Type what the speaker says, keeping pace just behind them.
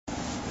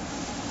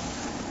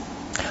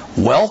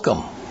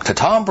Welcome to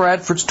Tom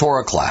Bradford's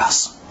Torah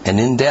class, an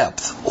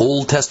in-depth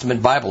Old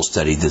Testament Bible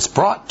study that's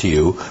brought to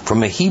you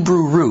from a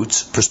Hebrew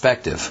roots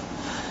perspective.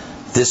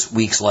 This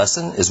week's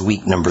lesson is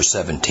week number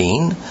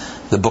 17,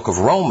 the book of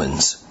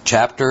Romans,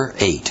 chapter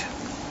 8.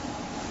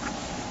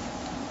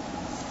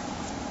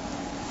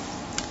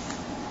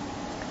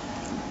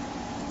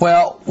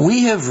 Well,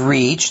 we have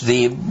reached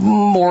the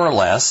more or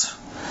less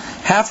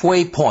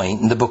halfway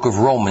point in the book of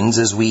Romans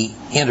as we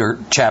enter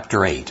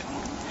chapter 8.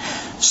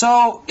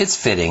 So, it's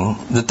fitting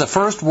that the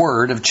first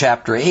word of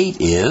chapter 8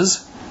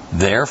 is,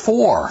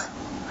 therefore.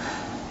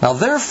 Now,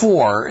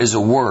 therefore is a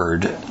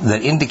word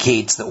that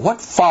indicates that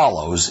what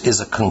follows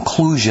is a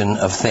conclusion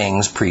of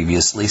things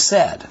previously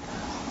said.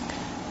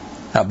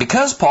 Now,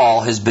 because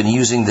Paul has been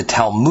using the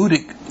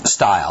Talmudic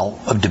style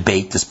of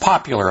debate that's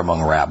popular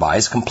among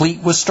rabbis,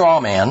 complete with straw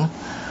man,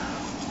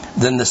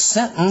 then the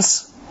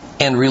sentence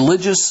and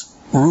religious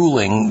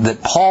ruling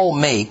that Paul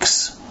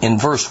makes in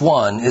verse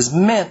 1 is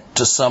meant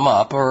to sum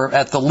up, or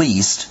at the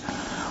least,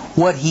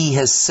 what he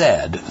has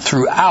said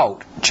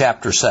throughout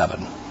chapter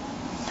 7.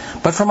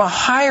 But from a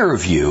higher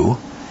view,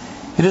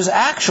 it is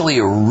actually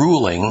a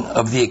ruling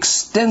of the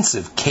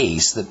extensive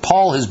case that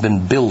Paul has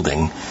been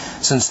building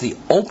since the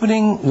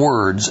opening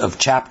words of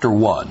chapter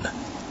 1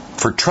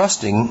 for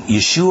trusting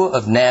Yeshua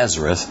of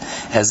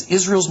Nazareth as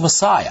Israel's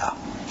Messiah,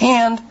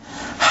 and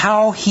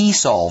how he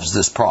solves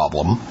this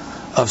problem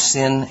of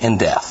sin and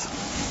death.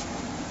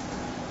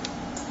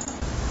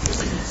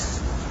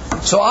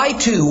 So I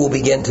too will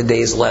begin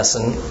today's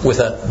lesson with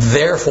a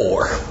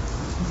therefore.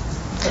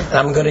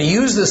 I'm going to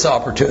use this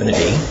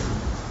opportunity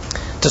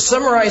to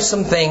summarize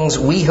some things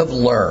we have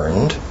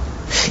learned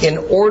in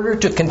order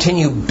to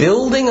continue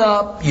building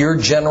up your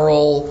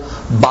general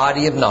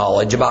body of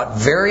knowledge about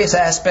various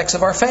aspects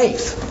of our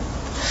faith.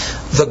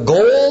 The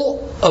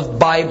goal of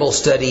Bible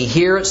study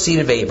here at Seed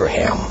of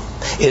Abraham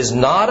is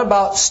not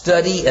about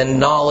study and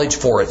knowledge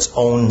for its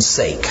own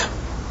sake.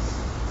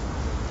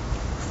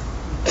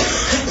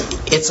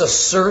 It's a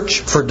search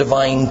for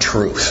divine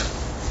truth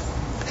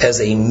as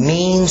a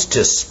means to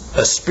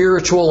a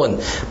spiritual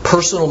and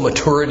personal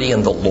maturity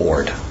in the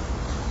Lord,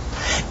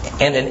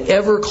 and an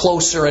ever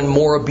closer and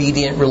more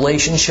obedient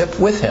relationship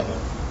with Him.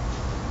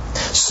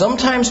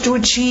 Sometimes to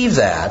achieve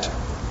that,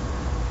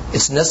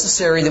 it's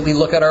necessary that we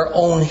look at our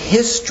own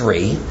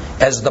history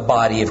as the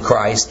body of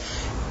Christ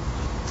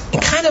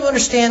and kind of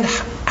understand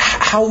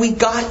how we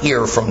got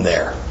here from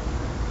there.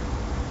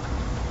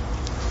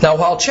 Now,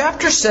 while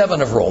chapter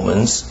 7 of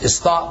Romans is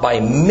thought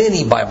by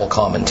many Bible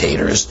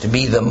commentators to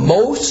be the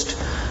most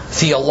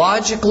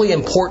theologically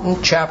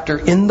important chapter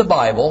in the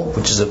Bible,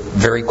 which is a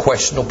very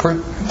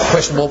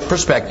questionable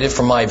perspective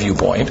from my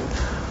viewpoint,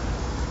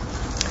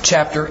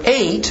 chapter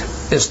 8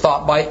 is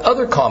thought by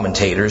other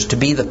commentators to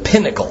be the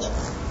pinnacle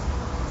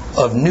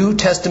of New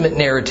Testament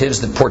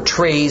narratives that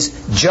portrays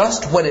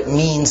just what it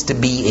means to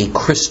be a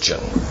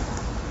Christian.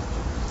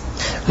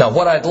 Now,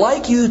 what I'd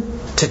like you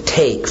to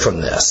take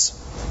from this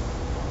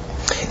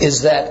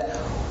is that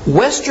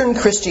Western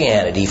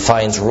Christianity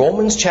finds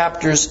Romans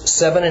chapters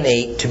 7 and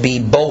 8 to be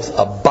both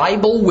a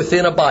Bible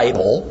within a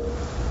Bible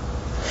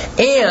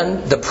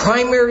and the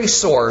primary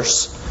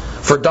source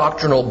for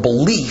doctrinal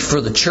belief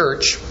for the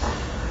church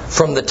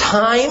from the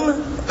time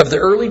of the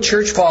early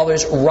church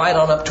fathers right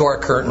on up to our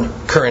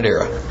current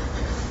era.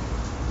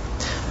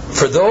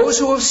 For those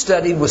who have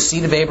studied with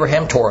Seed of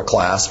Abraham Torah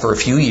class for a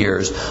few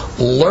years,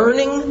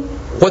 learning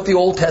what the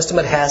Old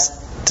Testament has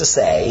to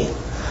say,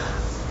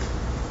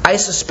 I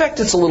suspect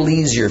it's a little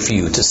easier for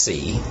you to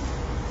see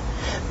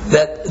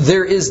that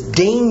there is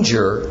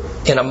danger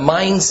in a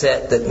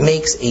mindset that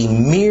makes a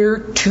mere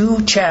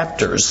 2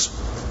 chapters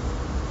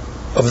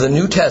of the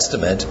New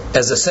Testament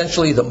as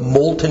essentially the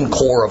molten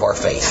core of our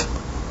faith.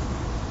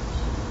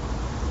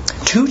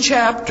 2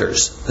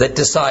 chapters that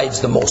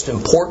decides the most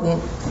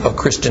important of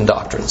Christian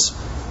doctrines.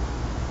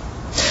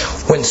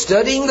 When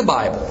studying the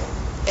Bible,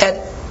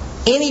 at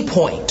any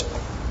point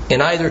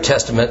in either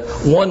testament,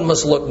 one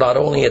must look not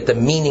only at the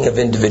meaning of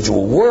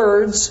individual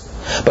words,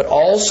 but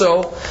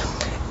also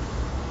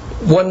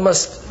one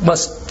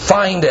must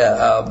find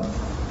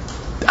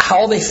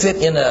how they fit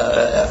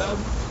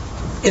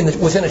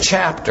within a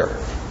chapter.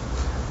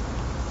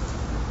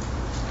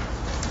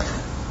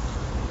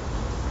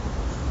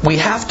 We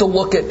have to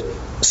look at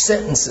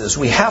sentences.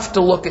 We have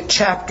to look at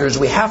chapters.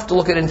 We have to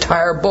look at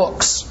entire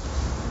books.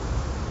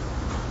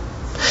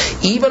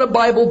 Even a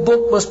Bible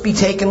book must be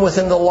taken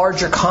within the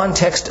larger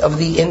context of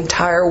the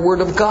entire Word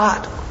of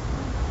God.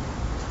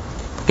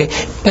 Okay?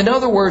 In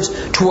other words,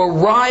 to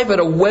arrive at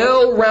a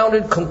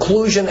well-rounded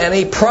conclusion and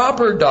a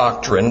proper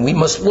doctrine, we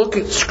must look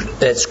at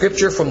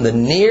Scripture from the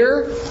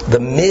near,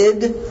 the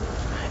mid,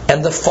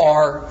 and the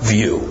far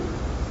view.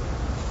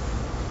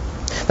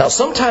 Now,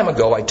 some time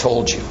ago I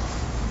told you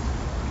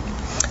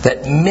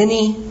that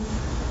many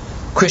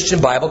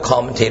Christian Bible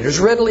commentators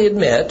readily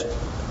admit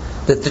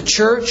that the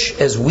church,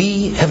 as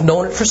we have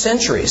known it for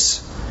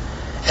centuries,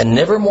 and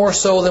never more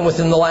so than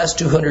within the last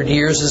 200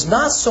 years, is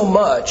not so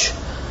much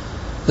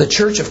the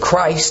church of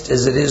Christ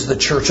as it is the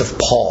church of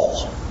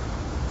Paul.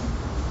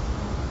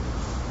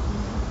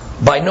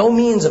 By no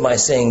means am I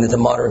saying that the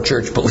modern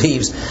church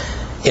believes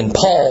in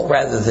Paul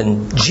rather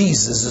than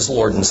Jesus as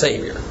Lord and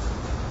Savior.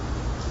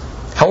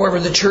 However,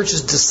 the church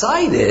has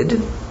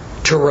decided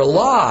to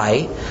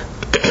rely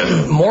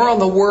more on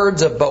the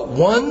words of but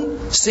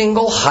one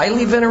single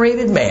highly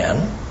venerated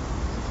man,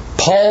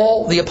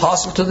 Paul the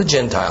Apostle to the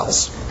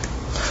Gentiles,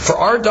 for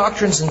our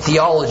doctrines and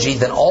theology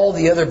than all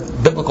the other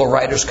biblical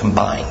writers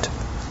combined.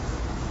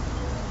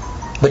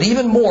 But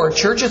even more,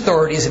 church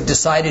authorities have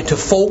decided to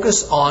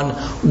focus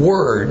on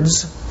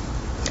words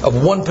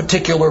of one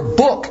particular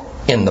book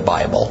in the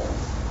Bible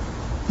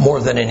more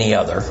than any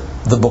other,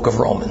 the book of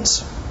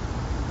Romans.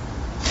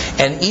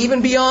 And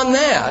even beyond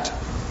that,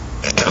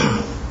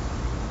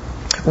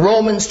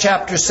 Romans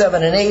chapters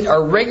 7 and 8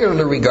 are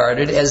regularly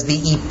regarded as the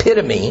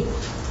epitome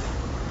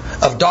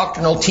of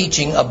doctrinal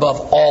teaching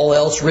above all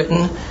else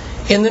written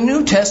in the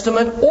New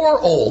Testament or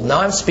Old.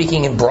 Now I'm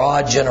speaking in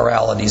broad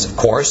generalities, of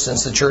course,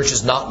 since the church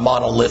is not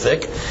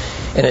monolithic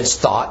in its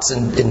thoughts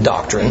and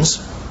doctrines.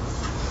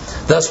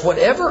 Thus,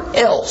 whatever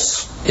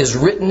else is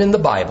written in the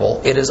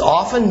Bible, it is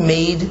often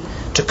made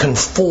to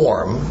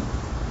conform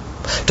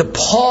to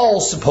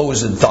Paul's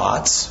supposed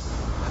thoughts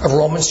of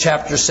Romans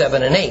chapter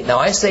 7 and 8. Now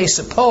I say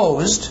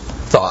supposed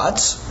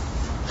thoughts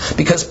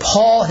because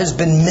Paul has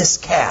been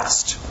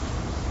miscast.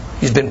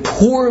 He's been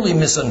poorly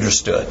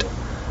misunderstood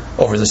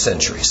over the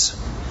centuries.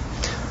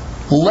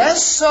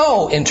 Less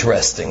so,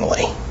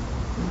 interestingly,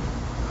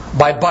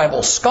 by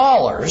Bible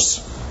scholars,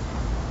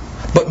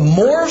 but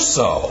more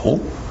so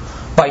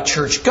by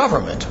church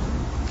government.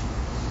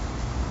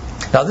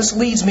 Now this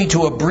leads me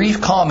to a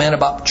brief comment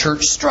about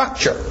church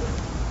structure,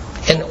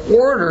 in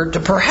order to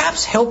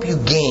perhaps help you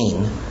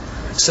gain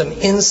some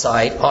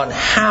insight on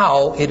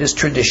how it is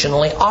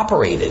traditionally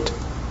operated.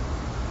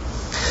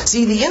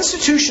 See, the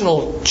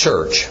institutional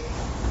church,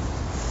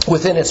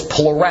 within its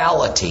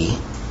plurality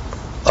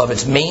of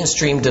its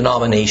mainstream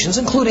denominations,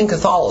 including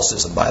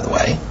Catholicism, by the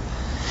way,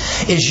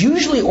 is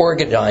usually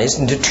organized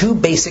into two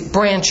basic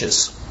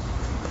branches: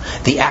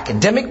 the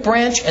academic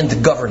branch and the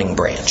governing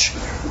branch.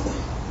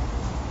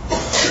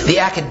 The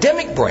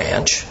academic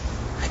branch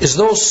is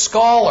those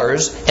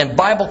scholars and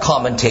Bible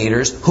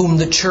commentators whom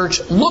the church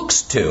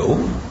looks to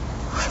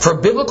for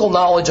biblical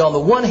knowledge on the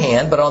one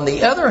hand, but on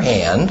the other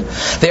hand,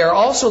 they are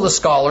also the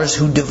scholars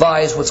who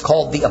devise what's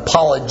called the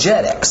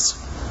apologetics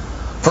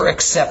for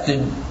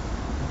accepted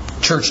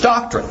church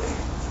doctrine.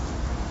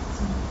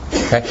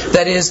 Okay?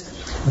 That is,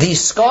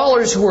 these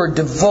scholars who are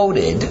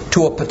devoted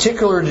to a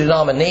particular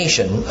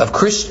denomination of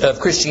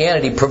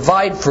Christianity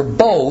provide for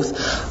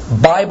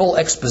both Bible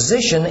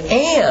exposition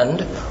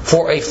and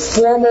for a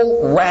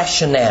formal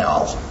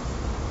rationale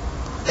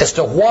as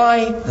to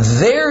why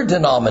their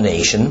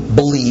denomination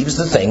believes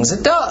the things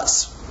it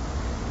does.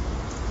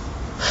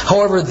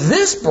 However,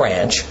 this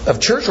branch of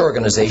church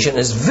organization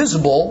is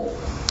visible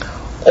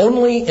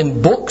only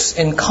in books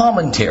and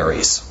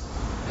commentaries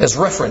as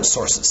reference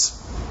sources.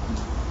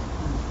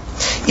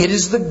 It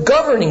is the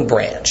governing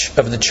branch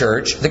of the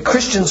church that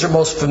Christians are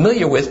most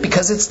familiar with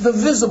because it's the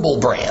visible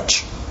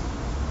branch.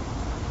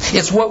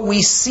 It's what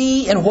we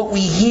see and what we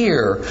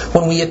hear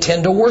when we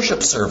attend a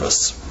worship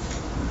service.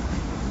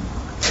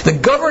 The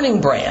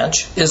governing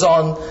branch is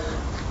on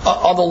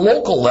the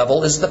local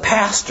level is the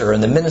pastor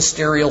and the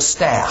ministerial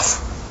staff.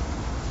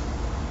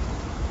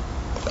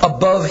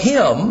 Above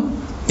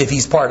him, if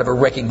he's part of a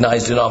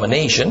recognized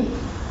denomination,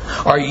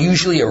 are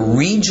usually a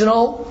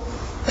regional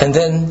and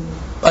then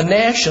a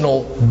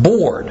national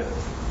board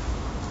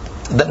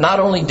that not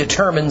only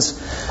determines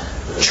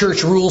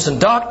church rules and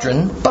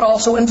doctrine, but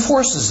also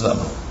enforces them.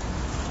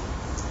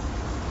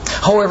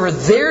 However,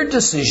 their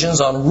decisions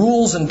on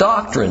rules and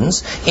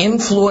doctrines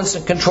influence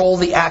and control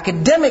the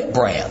academic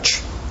branch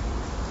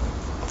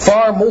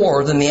far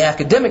more than the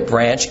academic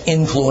branch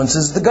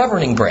influences the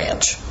governing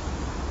branch.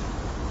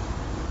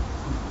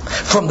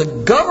 From the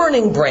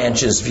governing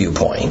branch's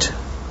viewpoint,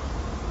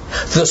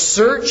 the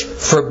search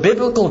for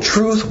biblical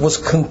truth was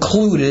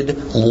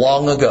concluded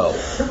long ago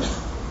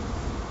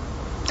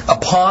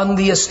upon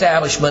the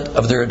establishment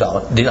of their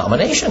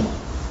denomination.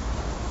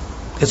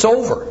 It's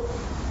over.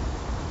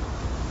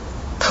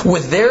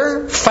 With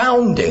their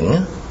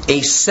founding,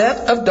 a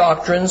set of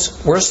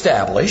doctrines were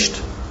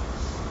established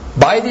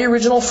by the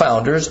original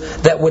founders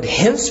that would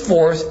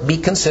henceforth be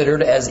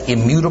considered as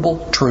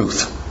immutable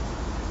truth.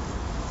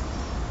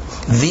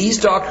 These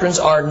doctrines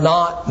are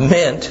not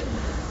meant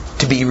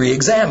to be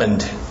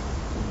re-examined.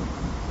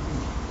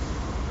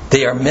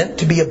 They are meant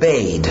to be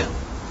obeyed.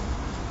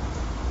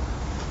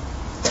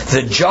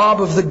 The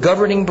job of the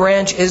governing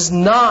branch is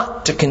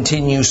not to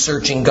continue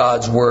searching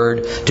God's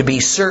Word to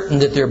be certain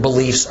that their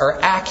beliefs are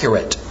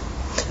accurate.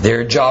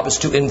 Their job is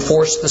to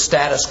enforce the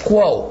status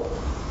quo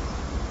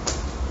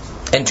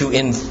and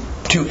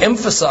to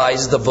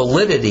emphasize the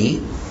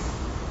validity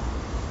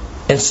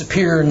and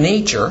superior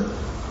nature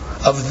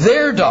of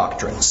their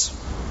doctrines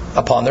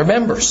upon their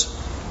members.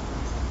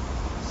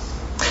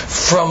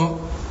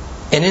 From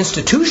an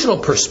institutional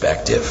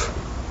perspective,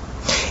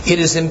 it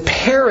is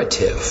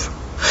imperative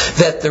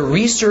that the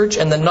research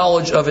and the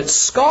knowledge of its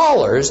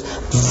scholars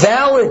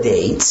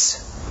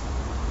validates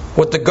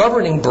what the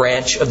governing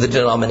branch of the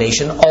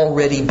denomination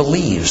already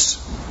believes.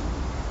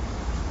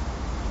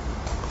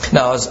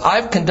 Now, as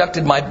I've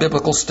conducted my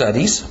biblical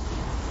studies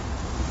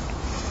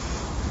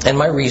and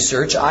my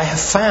research, I have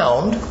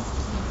found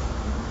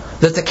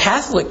that the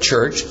Catholic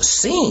Church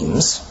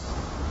seems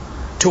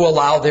to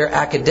allow their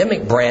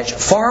academic branch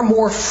far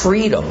more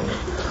freedom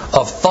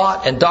of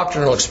thought and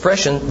doctrinal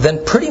expression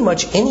than pretty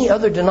much any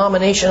other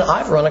denomination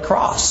I've run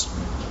across.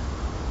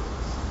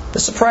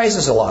 This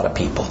surprises a lot of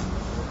people,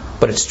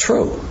 but it's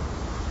true.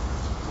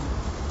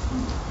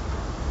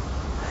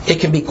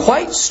 It can be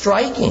quite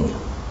striking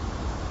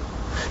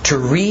to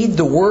read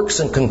the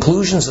works and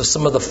conclusions of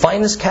some of the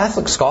finest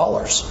Catholic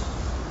scholars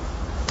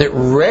that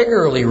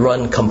regularly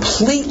run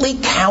completely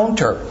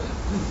counter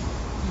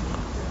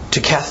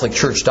to Catholic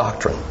Church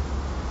doctrine,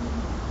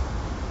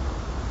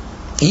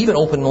 even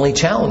openly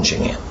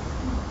challenging it.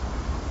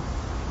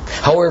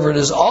 However, it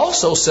is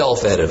also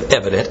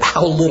self-evident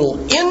how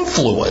little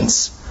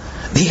influence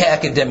the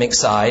academic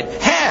side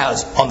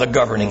has on the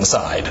governing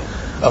side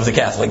of the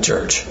Catholic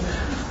Church.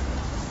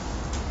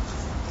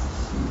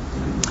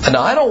 And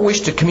now, I don't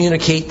wish to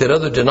communicate that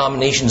other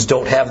denominations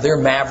don't have their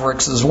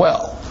mavericks as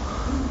well.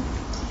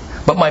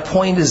 But my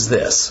point is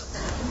this.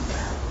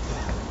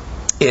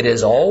 It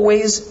is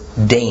always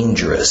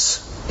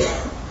dangerous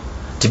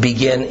to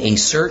begin a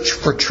search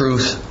for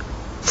truth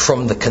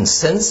from the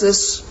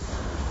consensus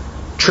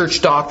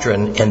church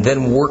doctrine and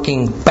then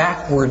working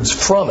backwards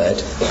from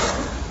it,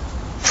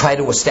 try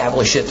to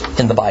establish it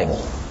in the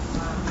Bible.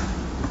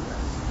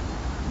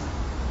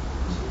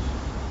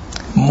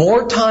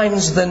 More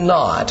times than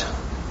not,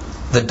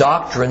 the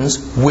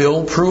doctrines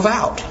will prove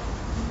out.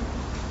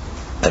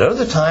 At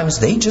other times,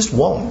 they just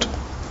won't.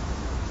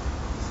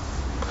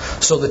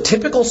 So the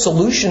typical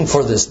solution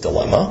for this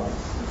dilemma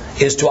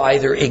is to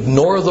either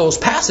ignore those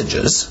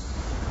passages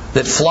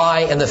that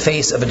fly in the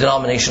face of a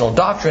denominational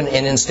doctrine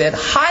and instead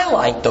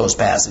highlight those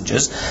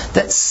passages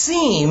that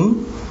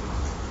seem,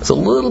 with a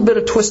little bit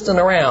of twisting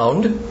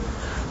around,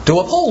 to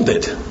uphold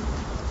it.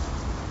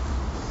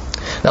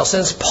 Now,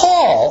 since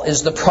Paul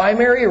is the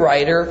primary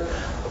writer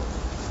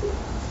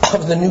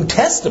of the New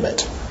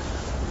Testament,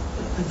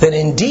 then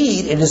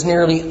indeed it is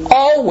nearly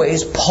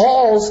always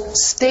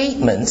Paul's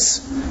statements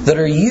that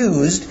are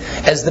used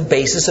as the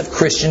basis of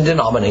Christian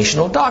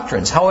denominational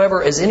doctrines.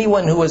 However, as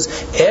anyone who has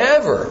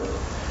ever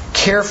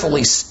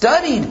carefully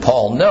studied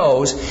Paul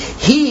knows,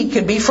 he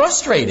can be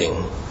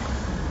frustrating.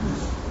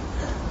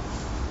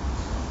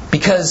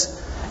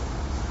 Because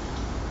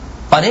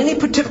on any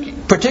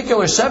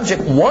particular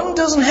subject, one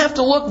doesn't have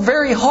to look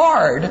very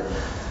hard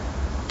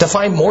to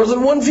find more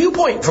than one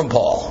viewpoint from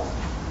Paul.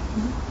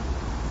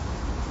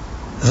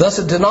 Thus,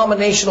 a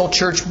denominational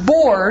church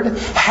board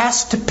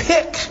has to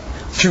pick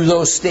through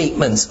those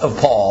statements of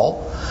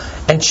Paul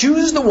and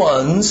choose the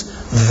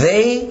ones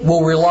they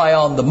will rely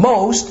on the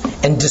most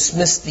and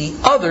dismiss the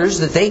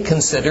others that they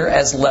consider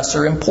as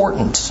lesser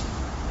important.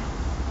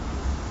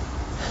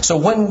 So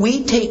when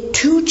we take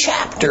 2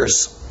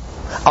 chapters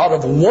out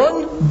of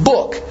one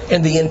book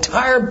in the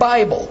entire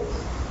Bible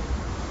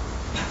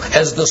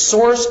as the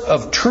source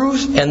of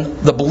truth and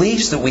the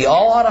beliefs that we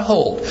all ought to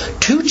hold,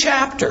 2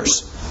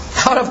 chapters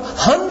out of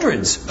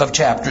hundreds of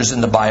chapters in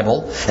the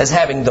Bible as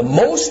having the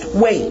most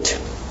weight,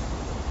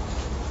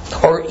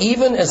 or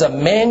even as a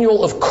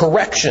manual of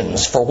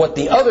corrections for what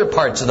the other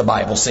parts of the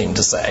Bible seem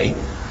to say,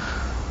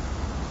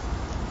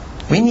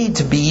 we need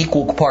to be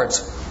equal parts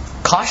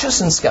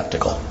cautious and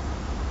skeptical.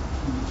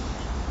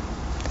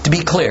 To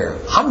be clear,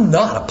 I'm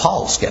not a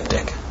Paul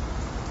skeptic.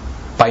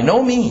 By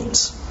no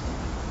means.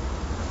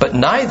 But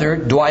neither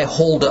do I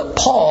hold up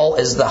Paul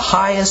as the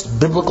highest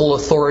biblical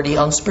authority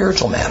on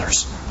spiritual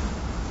matters.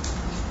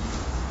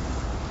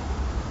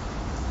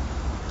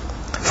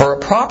 For a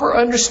proper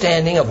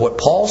understanding of what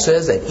Paul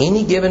says at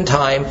any given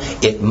time,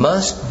 it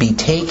must be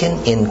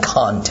taken in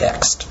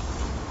context.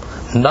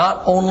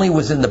 Not only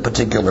within the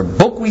particular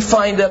book we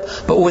find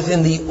it, but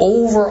within the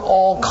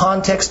overall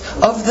context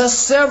of the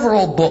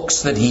several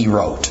books that he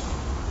wrote.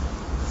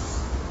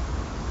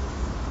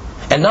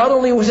 And not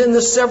only within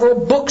the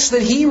several books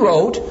that he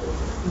wrote,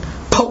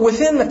 but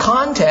within the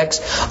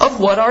context of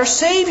what our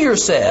Savior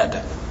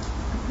said,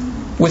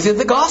 within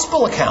the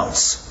gospel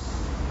accounts.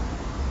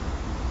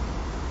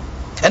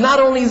 And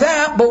not only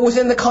that, but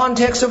within the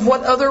context of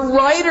what other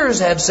writers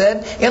have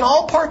said in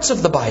all parts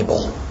of the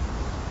Bible.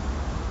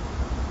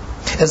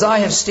 As I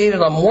have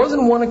stated on more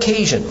than one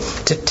occasion,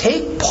 to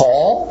take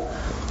Paul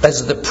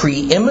as the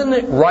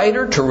preeminent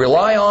writer to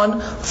rely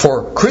on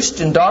for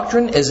Christian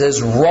doctrine is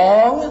as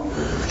wrong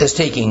as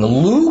taking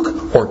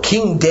Luke or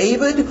King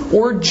David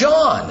or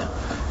John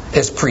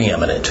as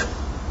preeminent.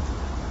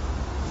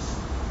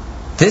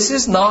 This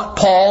is not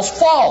Paul's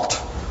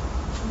fault.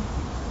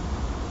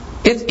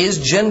 It is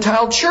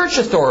Gentile church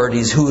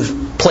authorities who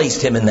have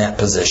placed him in that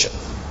position.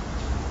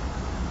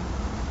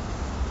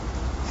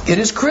 It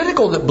is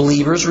critical that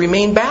believers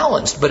remain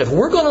balanced, but if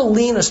we're going to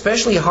lean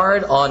especially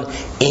hard on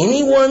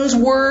anyone's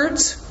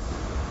words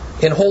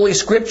in Holy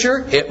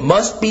Scripture, it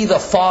must be the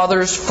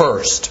Father's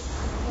first,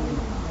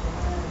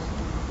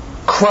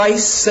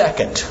 Christ's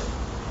second,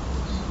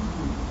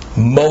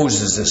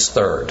 Moses is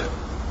third,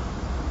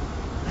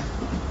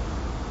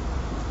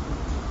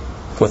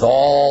 with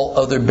all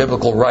other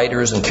biblical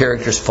writers and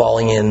characters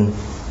falling in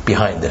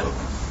behind them.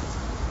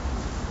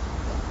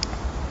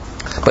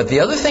 But the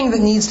other thing that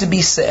needs to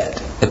be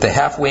said at the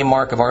halfway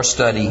mark of our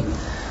study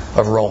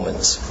of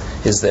Romans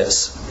is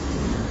this.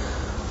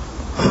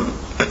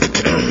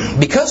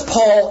 Because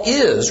Paul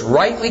is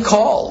rightly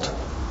called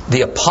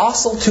the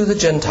apostle to the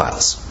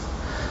Gentiles,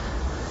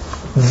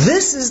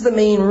 this is the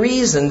main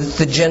reason that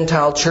the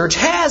Gentile church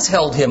has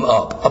held him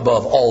up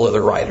above all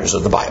other writers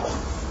of the Bible.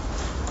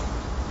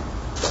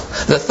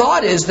 The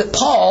thought is that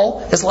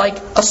Paul is like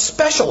a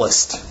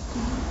specialist.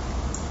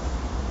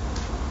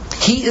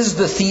 He is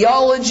the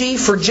theology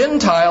for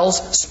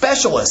Gentiles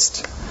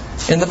specialist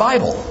in the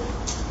Bible.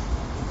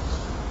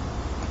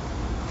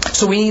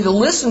 So we need to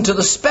listen to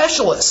the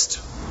specialist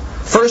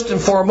first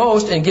and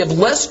foremost and give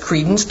less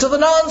credence to the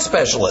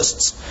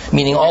non-specialists,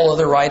 meaning all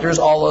other writers,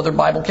 all other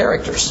Bible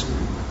characters.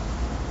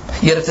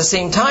 Yet at the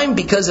same time,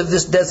 because of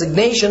this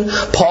designation,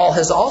 Paul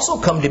has also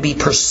come to be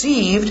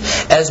perceived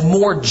as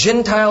more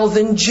Gentile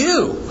than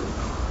Jew,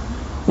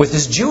 with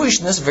his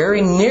Jewishness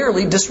very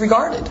nearly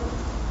disregarded.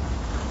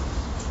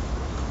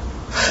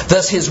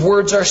 Thus his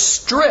words are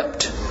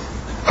stripped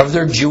of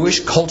their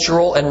Jewish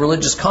cultural and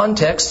religious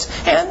context,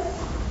 and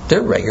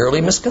they're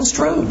regularly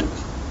misconstrued.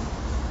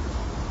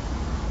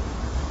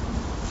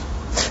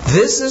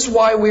 This is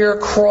why we are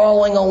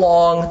crawling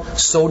along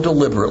so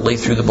deliberately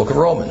through the book of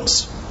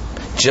Romans,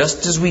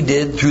 just as we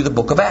did through the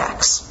book of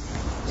Acts.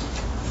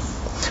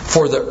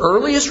 For the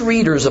earliest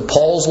readers of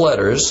Paul's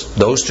letters,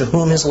 those to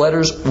whom his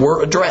letters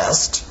were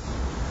addressed,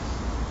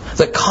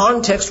 the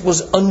context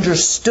was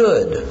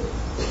understood.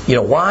 You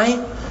know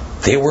why?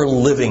 They were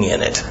living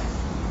in it.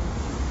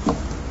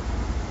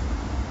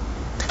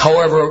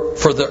 However,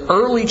 for the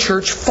early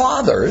church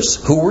fathers,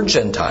 who were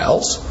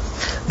Gentiles,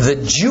 the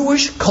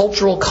Jewish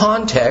cultural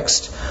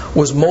context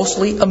was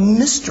mostly a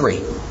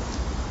mystery.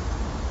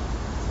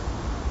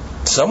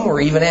 Some were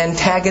even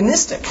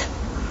antagonistic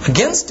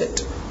against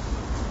it.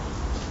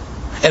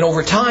 And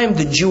over time,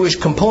 the Jewish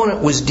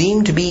component was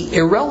deemed to be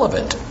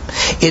irrelevant.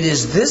 It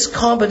is this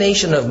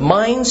combination of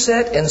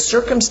mindset and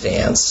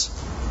circumstance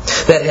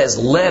that has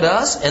led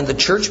us and the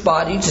church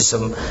body to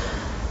some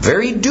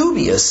very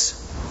dubious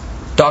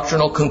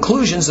doctrinal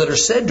conclusions that are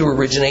said to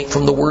originate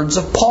from the words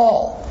of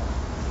Paul.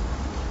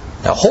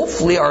 Now,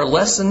 hopefully our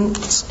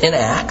lessons in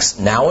Acts,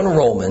 now in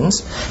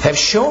Romans, have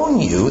shown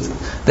you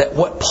that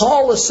what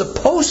Paul is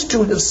supposed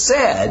to have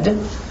said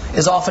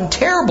is often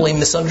terribly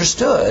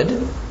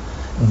misunderstood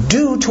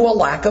due to a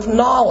lack of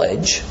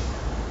knowledge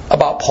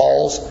about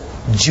Paul's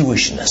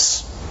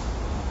Jewishness,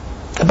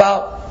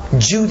 about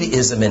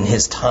Judaism in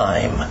his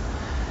time,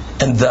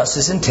 and thus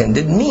his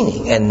intended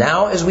meaning. And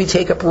now as we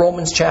take up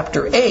Romans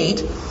chapter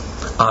 8,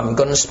 I'm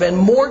going to spend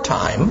more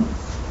time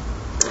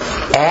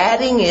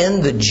adding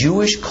in the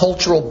Jewish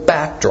cultural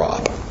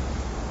backdrop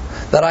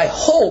that I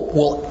hope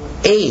will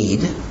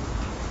aid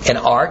in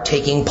our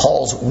taking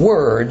Paul's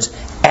words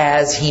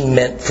as he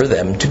meant for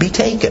them to be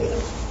taken.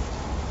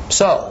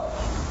 So,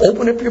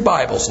 open up your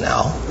Bibles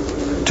now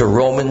to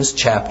Romans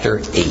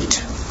chapter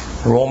 8.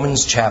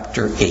 Romans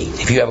chapter 8.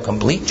 If you have a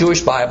complete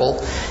Jewish Bible,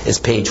 it's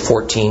page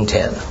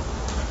 1410.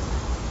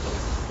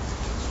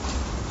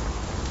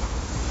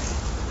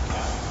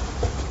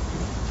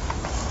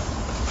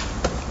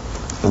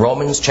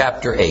 Romans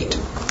chapter 8.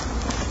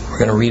 We're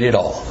going to read it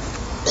all.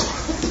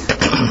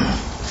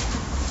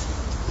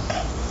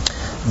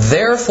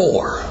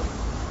 Therefore,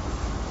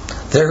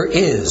 there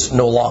is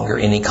no longer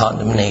any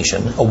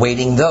condemnation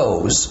awaiting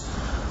those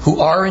who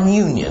are in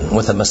union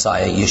with the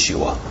Messiah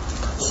Yeshua.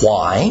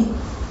 Why?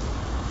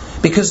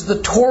 Because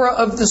the Torah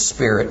of the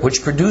Spirit,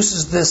 which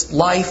produces this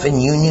life in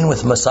union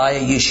with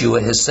Messiah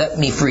Yeshua, has set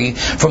me free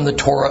from the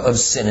Torah of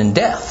sin and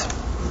death.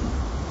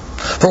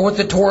 For what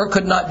the Torah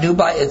could not do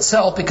by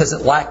itself, because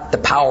it lacked the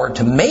power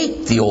to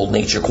make the old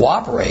nature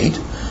cooperate,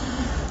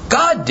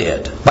 God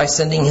did by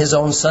sending His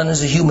own Son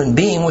as a human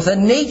being with a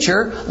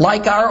nature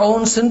like our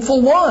own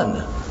sinful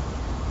one,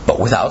 but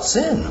without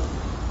sin.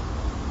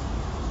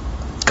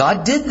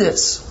 God did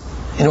this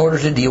in order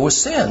to deal with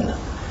sin.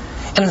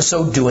 And in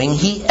so doing,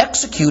 He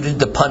executed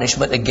the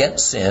punishment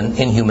against sin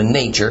in human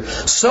nature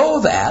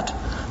so that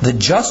the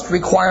just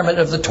requirement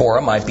of the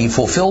Torah might be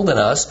fulfilled in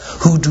us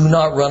who do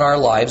not run our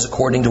lives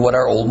according to what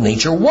our old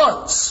nature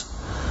wants,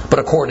 but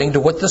according to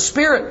what the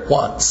Spirit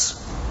wants.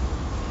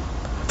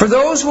 For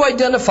those who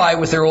identify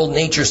with their old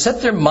nature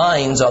set their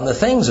minds on the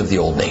things of the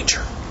old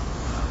nature.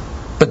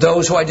 But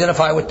those who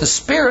identify with the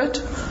Spirit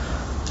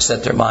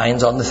set their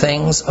minds on the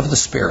things of the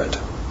Spirit.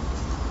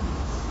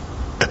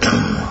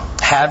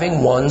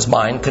 Having one's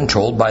mind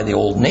controlled by the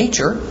old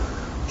nature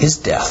is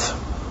death.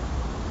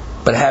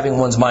 But having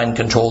one's mind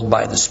controlled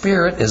by the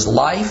Spirit is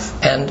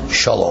life and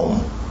shalom.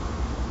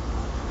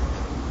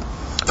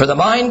 For the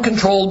mind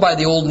controlled by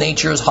the old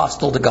nature is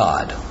hostile to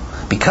God,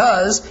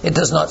 because it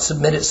does not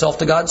submit itself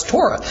to God's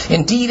Torah.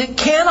 Indeed, it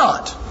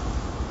cannot.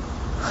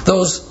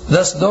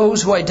 Thus,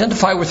 those who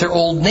identify with their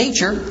old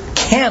nature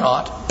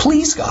cannot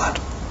please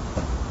God.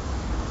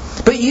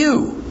 But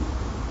you,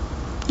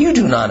 You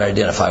do not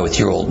identify with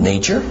your old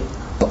nature,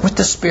 but with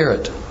the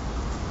Spirit,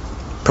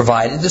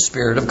 provided the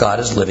Spirit of God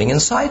is living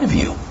inside of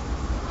you.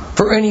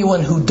 For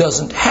anyone who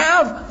doesn't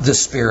have the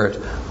Spirit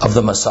of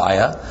the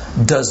Messiah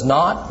does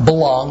not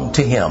belong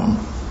to Him.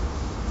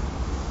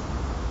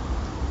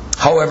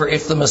 However,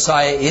 if the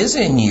Messiah is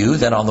in you,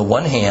 then on the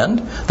one hand,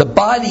 the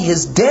body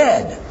is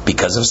dead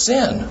because of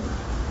sin.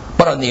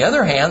 But on the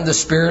other hand, the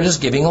Spirit is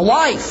giving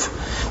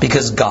life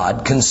because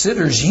God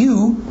considers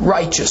you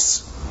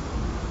righteous.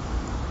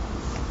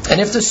 And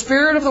if the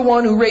Spirit of the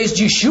one who raised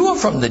Yeshua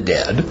from the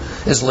dead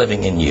is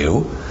living in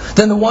you,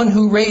 then the one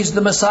who raised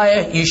the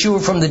Messiah,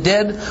 Yeshua, from the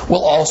dead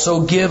will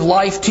also give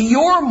life to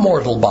your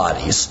mortal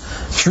bodies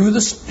through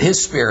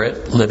His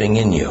Spirit living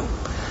in you.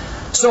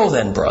 So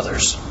then,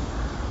 brothers,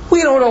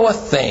 we don't owe a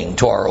thing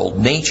to our old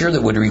nature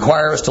that would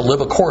require us to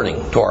live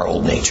according to our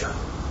old nature.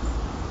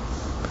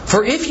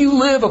 For if you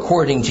live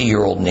according to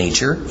your old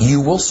nature,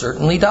 you will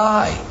certainly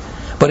die.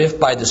 But if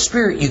by the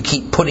Spirit you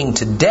keep putting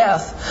to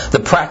death the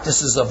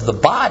practices of the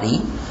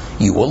body,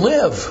 you will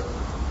live.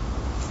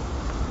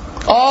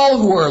 All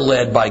who are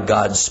led by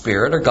God's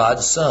Spirit are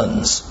God's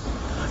sons.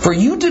 For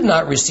you did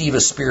not receive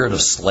a spirit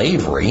of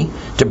slavery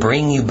to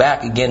bring you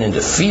back again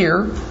into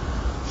fear.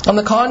 On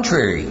the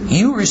contrary,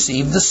 you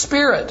received the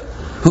Spirit,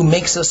 who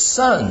makes us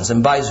sons,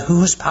 and by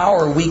whose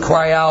power we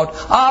cry out,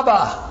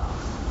 Abba!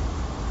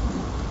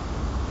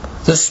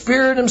 The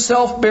Spirit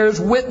Himself bears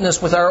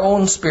witness with our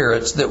own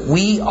spirits that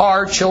we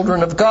are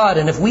children of God.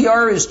 And if we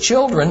are His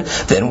children,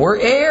 then we're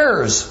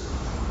heirs.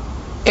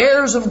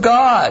 Heirs of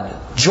God.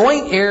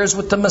 Joint heirs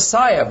with the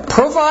Messiah,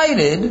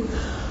 provided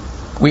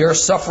we are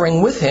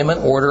suffering with Him in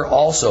order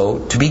also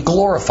to be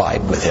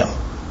glorified with Him.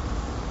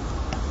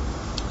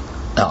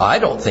 Now, I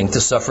don't think the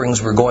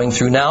sufferings we're going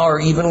through now are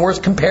even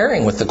worth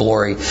comparing with the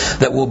glory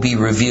that will be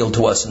revealed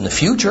to us in the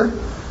future.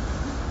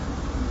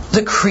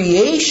 The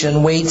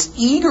creation waits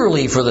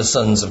eagerly for the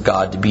sons of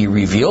God to be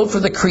revealed, for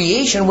the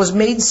creation was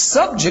made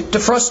subject to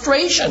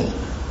frustration.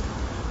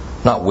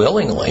 Not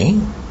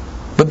willingly,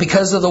 but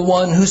because of the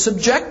one who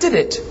subjected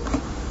it.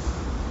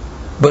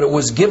 But it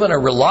was given a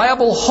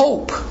reliable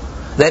hope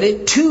that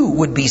it too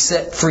would be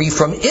set free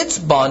from its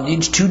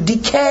bondage to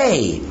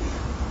decay.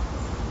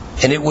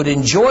 And it would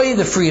enjoy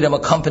the freedom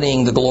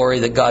accompanying the glory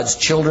that God's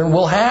children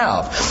will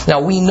have.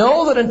 Now, we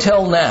know that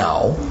until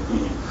now,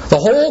 the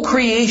whole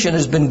creation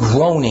has been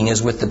groaning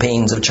as with the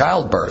pains of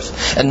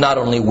childbirth. And not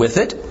only with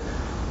it,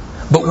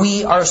 but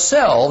we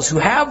ourselves who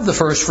have the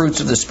first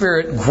fruits of the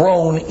Spirit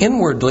groan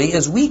inwardly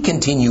as we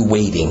continue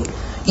waiting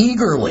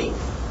eagerly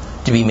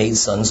to be made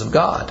sons of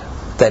God.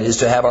 That is,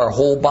 to have our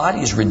whole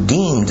bodies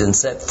redeemed and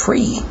set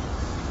free.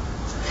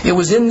 It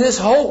was in this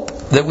hope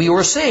that we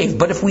were saved.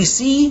 But if we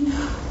see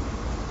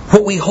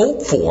what we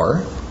hope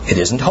for, it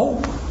isn't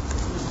hope.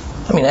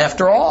 I mean,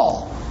 after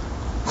all,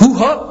 who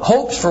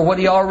hopes for what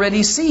he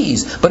already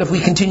sees? But if we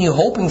continue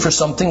hoping for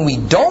something we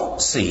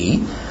don't see,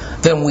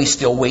 then we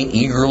still wait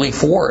eagerly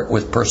for it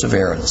with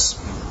perseverance.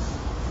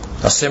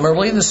 Now,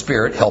 similarly, the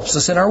Spirit helps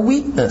us in our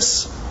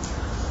weakness.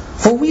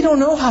 For we don't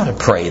know how to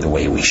pray the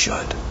way we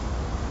should.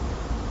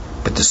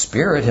 But the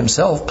Spirit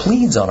Himself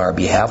pleads on our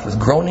behalf with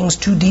groanings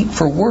too deep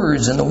for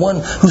words, and the one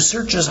who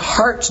searches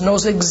hearts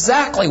knows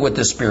exactly what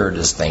the Spirit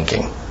is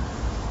thinking.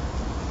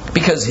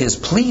 Because His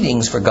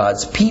pleadings for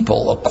God's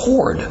people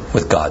accord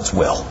with God's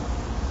will.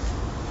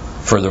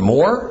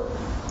 Furthermore,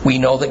 we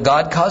know that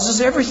God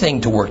causes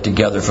everything to work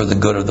together for the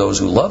good of those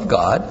who love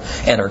God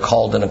and are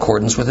called in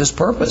accordance with His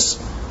purpose.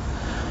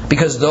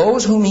 Because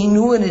those whom He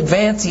knew in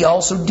advance, He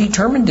also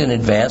determined in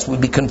advance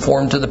would be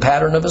conformed to the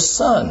pattern of His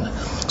Son,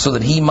 so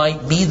that He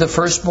might be the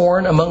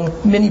firstborn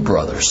among many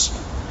brothers.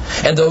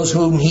 And those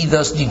whom He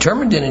thus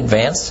determined in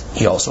advance,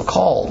 He also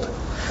called.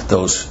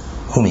 Those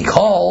whom He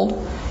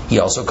called, He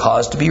also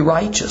caused to be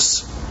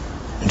righteous.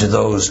 And to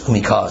those whom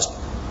He caused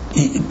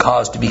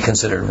to be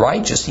considered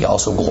righteous, He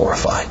also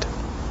glorified.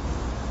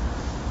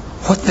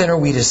 What then are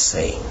we to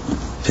say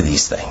to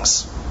these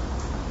things?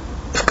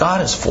 If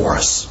God is for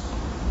us,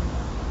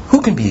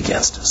 who can be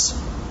against us?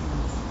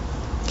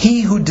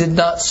 He who did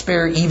not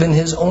spare even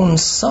His own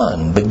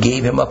Son, but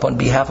gave Him up on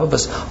behalf of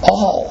us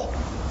all.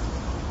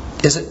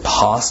 Is it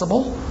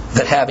possible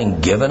that having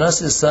given us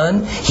His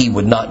Son, He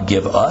would not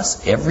give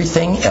us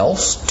everything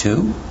else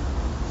too?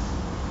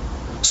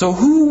 So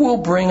who will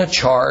bring a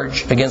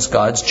charge against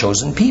God's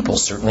chosen people?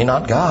 Certainly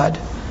not God.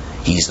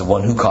 He's the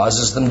one who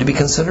causes them to be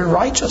considered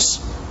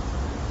righteous.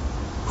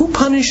 Who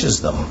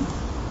punishes them?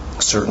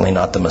 Certainly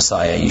not the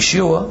Messiah,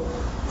 Yeshua,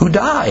 who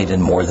died,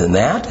 and more than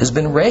that, has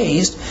been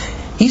raised.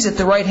 He's at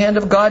the right hand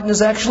of God and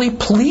is actually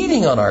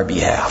pleading on our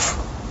behalf.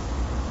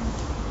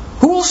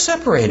 Who will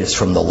separate us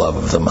from the love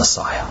of the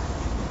Messiah?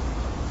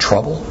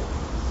 Trouble?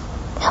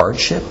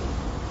 Hardship?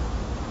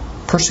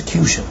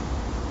 Persecution?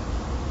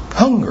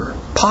 Hunger?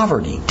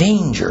 Poverty?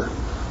 Danger?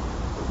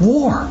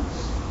 War?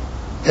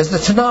 As the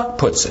Tanakh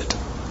puts it,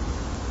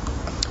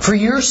 for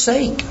your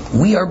sake,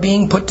 we are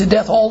being put to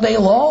death all day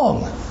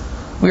long.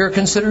 We are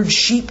considered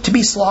sheep to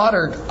be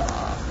slaughtered.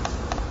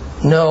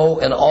 No,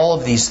 in all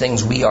of these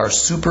things we are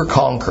super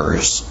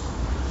conquerors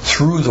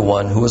through the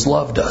one who has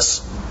loved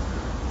us.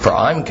 For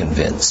I'm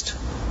convinced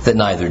that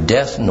neither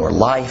death nor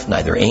life,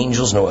 neither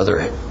angels nor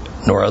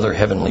other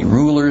heavenly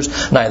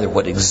rulers, neither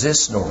what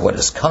exists nor what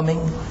is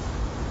coming,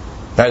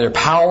 neither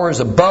powers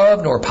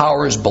above nor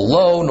powers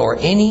below, nor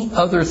any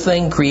other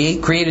thing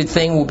created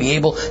thing will be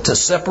able to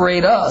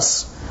separate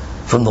us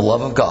from the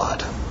love of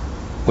God,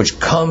 which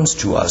comes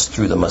to us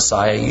through the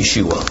Messiah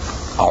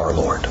Yeshua, our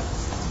Lord.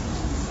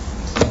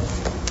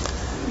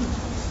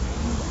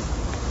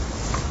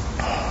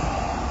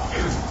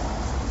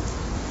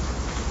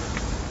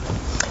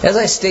 As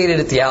I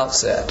stated at the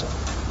outset,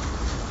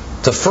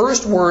 the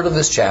first word of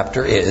this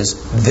chapter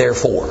is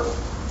therefore.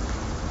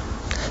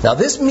 Now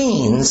this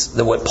means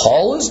that what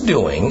Paul is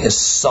doing is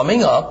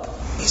summing up,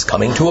 he's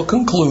coming to a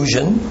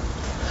conclusion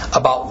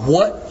about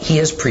what he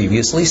has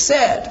previously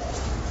said.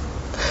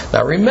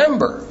 Now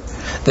remember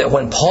that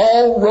when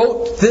Paul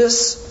wrote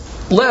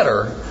this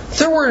letter,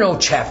 there were no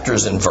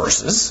chapters and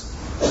verses.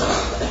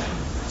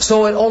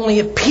 So it only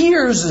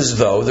appears as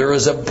though there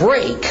is a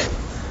break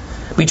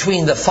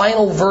between the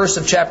final verse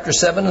of chapter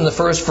 7 and the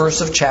first verse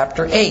of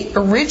chapter 8.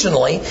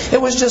 Originally, it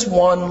was just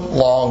one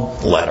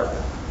long letter.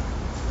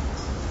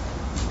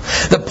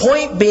 The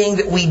point being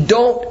that we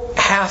don't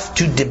have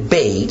to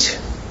debate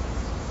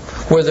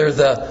whether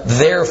the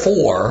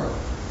therefore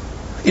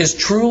is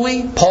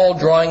truly Paul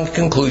drawing a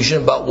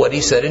conclusion about what he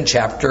said in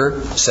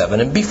chapter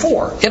 7 and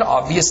before. It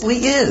obviously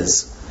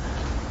is.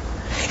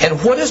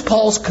 And what is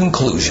Paul's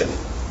conclusion,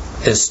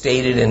 as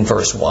stated in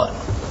verse 1?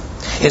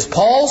 Is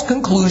Paul's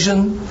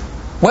conclusion,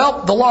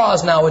 well, the law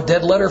is now a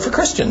dead letter for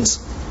Christians?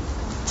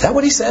 Is that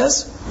what he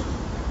says?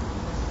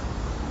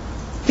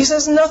 He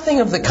says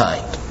nothing of the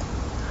kind.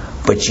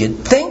 But you'd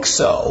think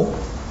so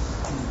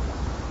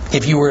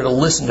if you were to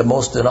listen to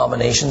most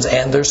denominations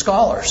and their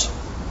scholars.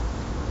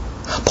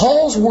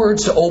 Paul's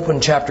words to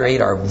open chapter 8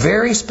 are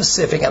very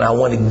specific, and I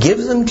want to give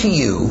them to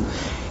you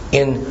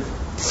in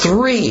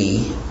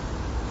 3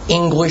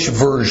 English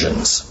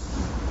versions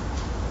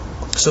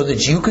so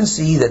that you can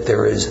see that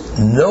there is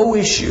no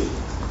issue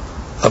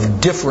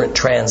of different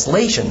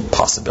translation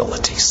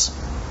possibilities.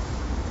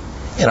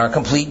 In our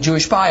complete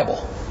Jewish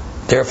Bible,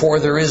 therefore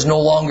there is no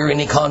longer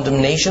any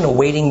condemnation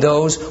awaiting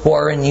those who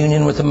are in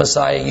union with the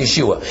Messiah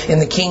Yeshua. In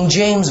the King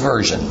James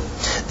Version,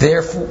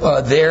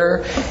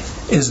 there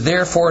is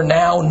therefore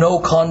now no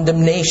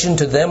condemnation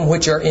to them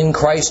which are in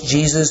Christ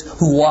Jesus,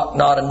 who walk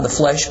not in the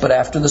flesh but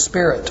after the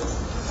Spirit.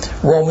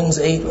 Romans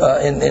 8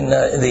 in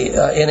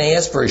the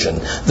NAS version,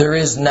 there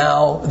is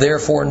now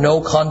therefore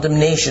no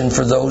condemnation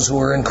for those who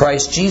are in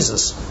Christ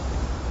Jesus.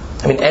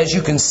 I mean, as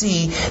you can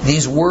see,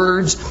 these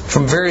words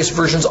from various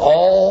versions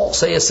all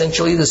say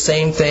essentially the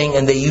same thing,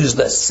 and they use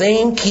the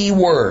same key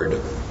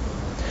word,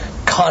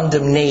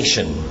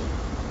 condemnation.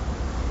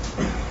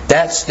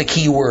 That's the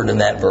key word in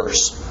that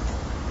verse.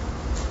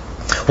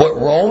 What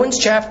Romans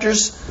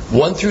chapters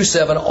 1 through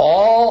 7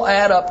 all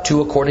add up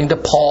to, according to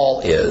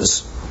Paul,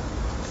 is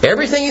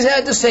everything he's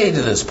had to say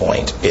to this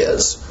point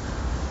is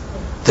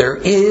there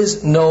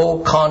is no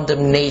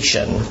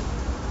condemnation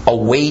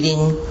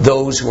awaiting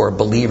those who are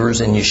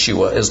believers in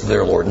Yeshua as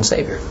their Lord and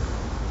Savior.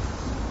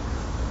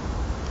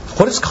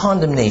 What does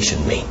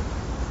condemnation mean?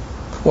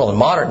 Well, in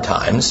modern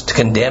times, to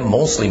condemn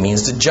mostly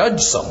means to judge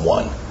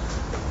someone,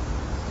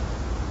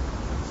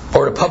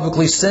 or to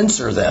publicly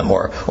censor them,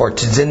 or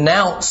to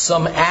denounce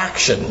some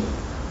action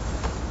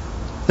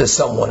that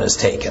someone has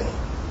taken.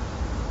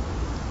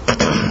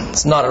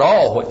 It's not at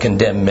all what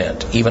condemn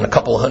meant, even a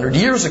couple of hundred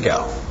years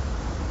ago.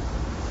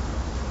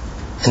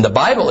 In the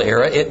Bible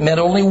era, it meant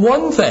only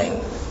one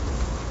thing.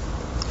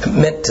 It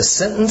meant to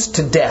sentence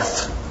to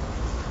death.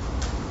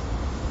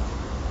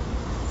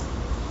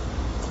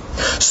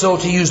 So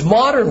to use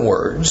modern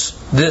words,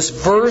 this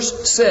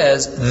verse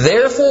says,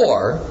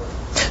 therefore,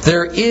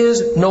 there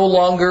is no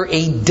longer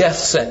a death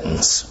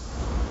sentence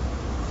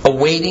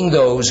awaiting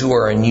those who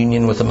are in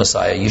union with the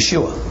Messiah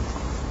Yeshua.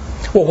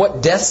 Well,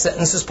 what death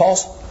sentence is Paul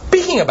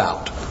speaking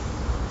about?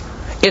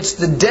 It's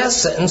the death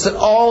sentence that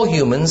all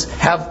humans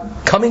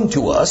have coming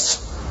to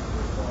us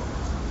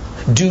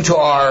due to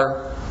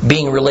our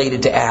being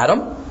related to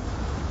Adam,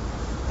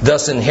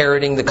 thus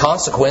inheriting the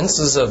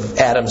consequences of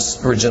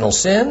Adam's original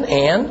sin,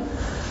 and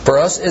for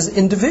us as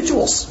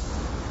individuals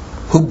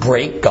who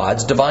break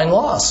God's divine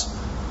laws.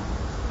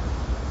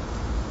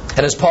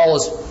 And as Paul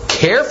has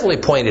carefully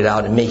pointed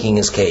out in making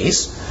his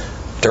case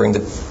during the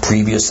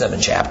previous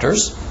 7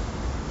 chapters,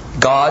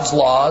 God's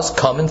laws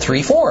come in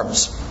 3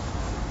 forms.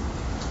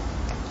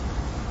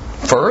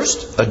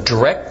 First, a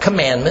direct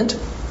commandment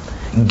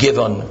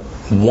given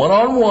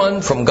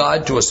one-on-one from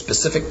God to a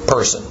specific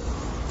person.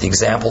 The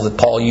example that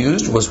Paul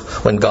used was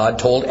when God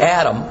told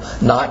Adam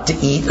not to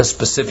eat a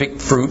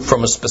specific fruit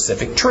from a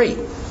specific tree.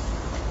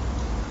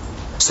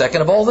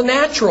 Second of all, the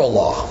natural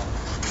law,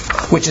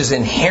 which is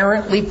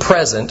inherently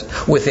present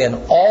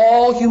within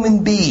all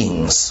human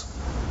beings,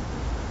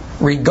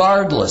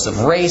 regardless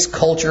of race,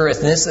 culture,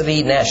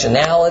 ethnicity,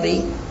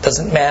 nationality,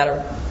 doesn't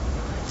matter.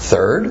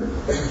 Third,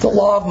 the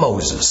law of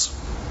Moses.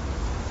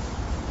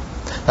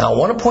 Now, I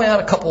want to point out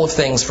a couple of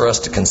things for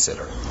us to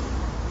consider.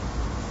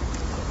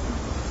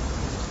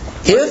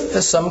 If,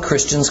 as some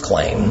Christians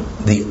claim,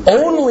 the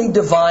only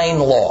divine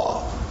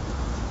law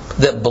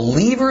that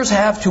believers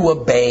have to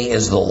obey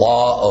is the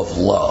law of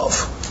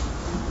love,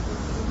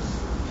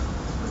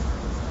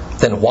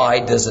 then why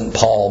doesn't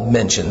Paul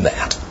mention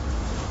that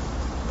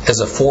as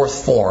a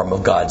fourth form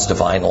of God's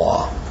divine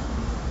law?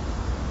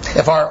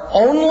 If our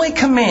only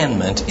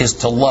commandment is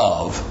to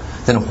love,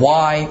 then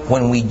why,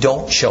 when we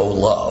don't show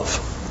love,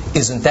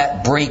 isn't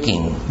that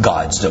breaking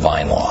God's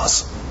divine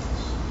laws?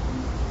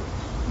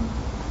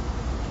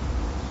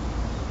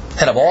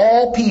 And of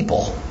all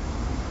people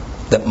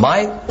that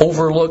might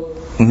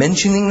overlook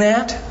mentioning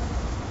that,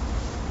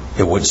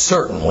 it would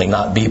certainly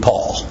not be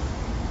Paul.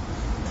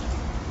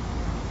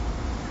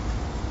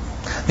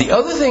 The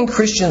other thing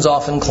Christians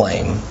often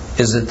claim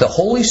is that the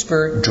Holy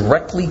Spirit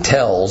directly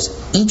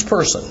tells each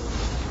person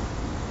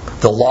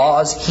the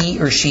laws he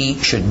or she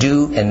should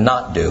do and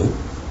not do,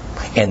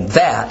 and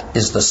that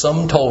is the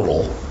sum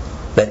total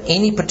that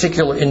any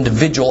particular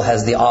individual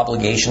has the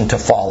obligation to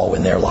follow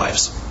in their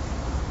lives.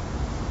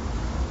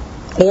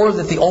 Or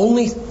that the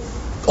only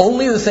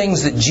the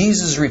things that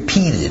Jesus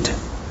repeated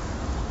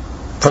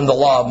from the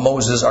law of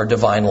Moses are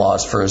divine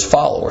laws for his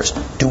followers.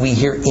 Do we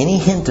hear any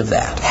hint of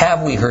that?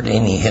 Have we heard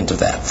any hint of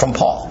that from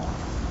Paul?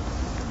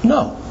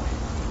 No.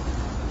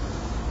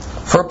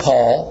 For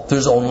Paul,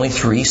 there's only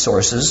 3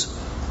 sources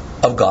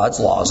of God's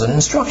laws and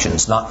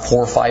instructions, not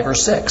 4, 5, or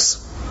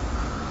 6.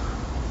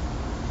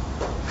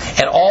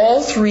 And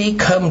all 3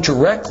 come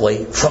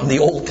directly from the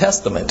Old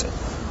Testament,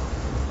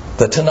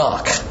 the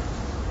Tanakh.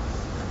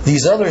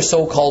 These other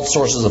so-called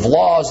sources of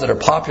laws that are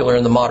popular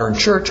in the modern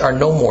church are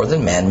no more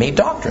than man-made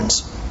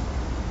doctrines.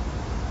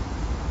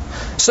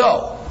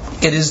 So,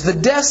 it is the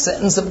death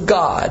sentence of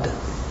God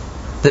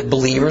that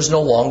believers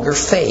no longer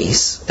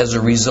face as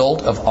a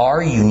result of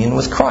our union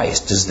with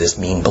Christ. Does this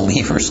mean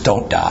believers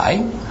don't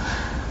die?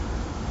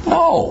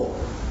 No.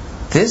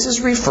 This is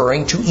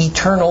referring to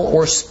eternal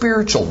or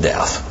spiritual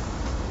death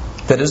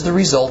that is the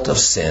result of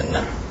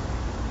sin.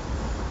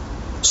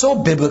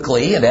 So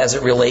biblically, and as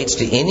it relates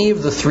to any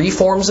of the 3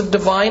 forms of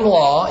divine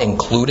law,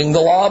 including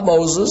the law of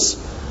Moses,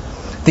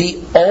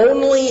 the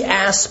only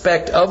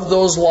aspect of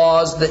those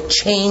laws that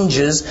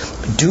changes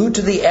due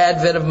to the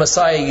advent of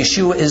Messiah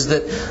Yeshua is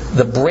that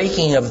the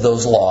breaking of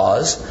those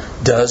laws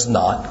does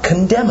not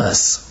condemn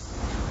us.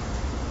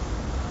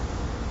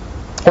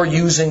 Or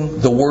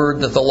using the word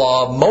that the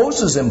law of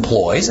Moses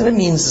employs, and it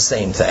means the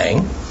same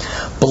thing,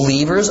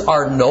 believers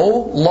are no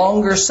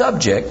longer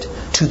subject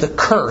to the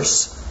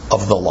curse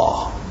of the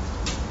law.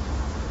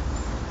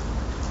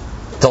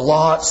 The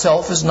law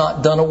itself is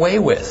not done away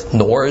with,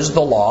 nor is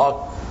the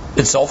law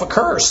itself a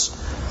curse.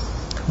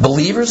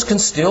 Believers can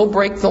still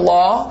break the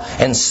law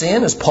and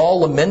sin, as Paul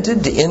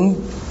lamented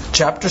in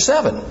chapter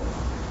 7.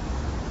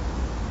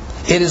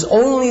 It is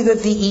only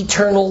that the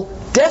eternal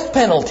death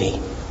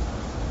penalty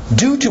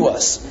due to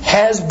us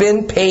has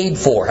been paid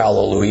for,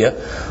 hallelujah,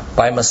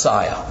 by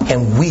Messiah,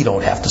 and we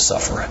don't have to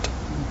suffer it.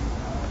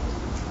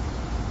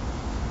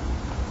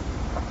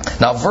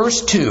 Now,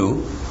 verse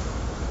 2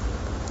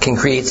 can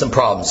create some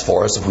problems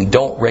for us if we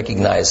don't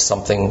recognize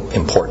something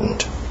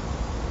important.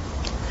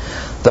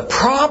 The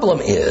problem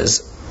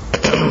is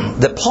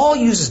that Paul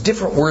uses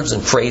different words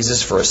and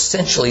phrases for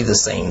essentially the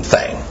same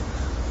thing.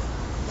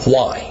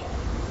 Why?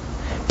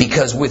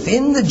 Because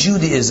within the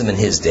Judaism in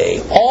his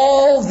day,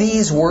 all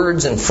these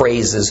words and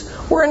phrases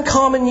were in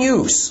common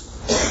use,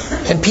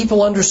 and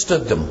people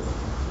understood them.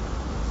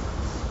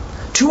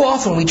 Too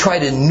often we try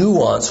to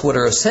nuance what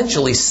are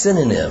essentially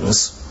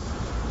synonyms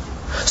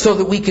so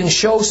that we can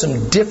show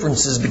some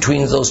differences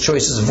between those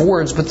choices of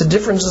words, but the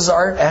differences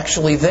aren't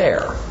actually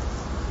there.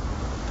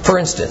 For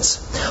instance,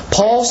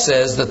 Paul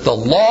says that the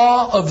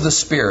law of the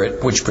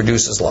Spirit, which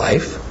produces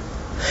life,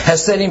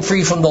 has set him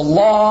free from the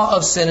law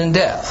of sin and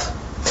death.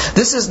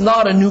 This is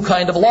not a new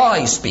kind of law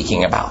he's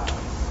speaking about.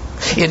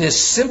 It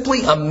is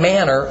simply a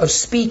manner of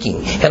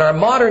speaking. In our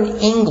modern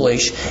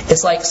English,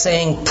 it's like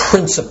saying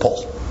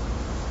principle.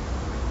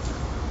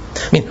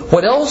 I mean,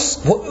 what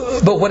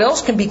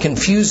else can be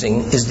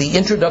confusing is the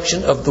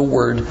introduction of the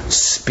word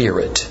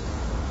Spirit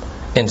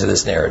into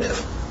this narrative.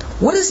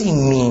 What does he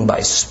mean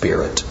by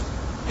Spirit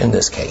in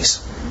this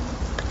case?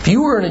 If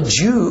you were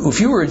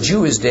a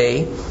Jew his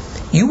day,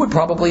 you would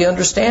probably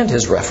understand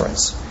his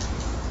reference.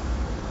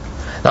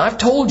 Now, I've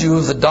told you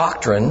of the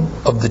doctrine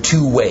of the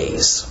 2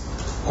 ways,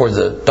 or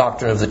the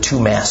doctrine of the 2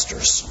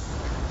 masters.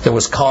 There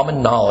was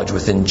common knowledge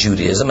within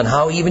Judaism, and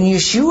how even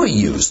Yeshua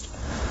used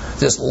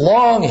this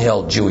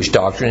long-held Jewish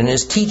doctrine in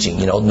his teaching.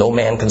 You know, no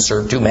man can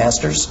serve 2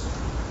 masters.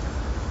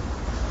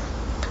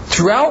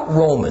 Throughout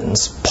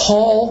Romans,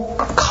 Paul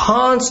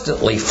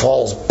constantly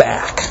falls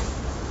back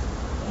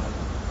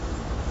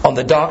on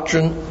the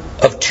doctrine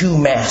of 2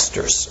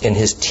 masters in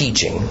his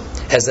teaching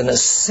as an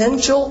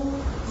essential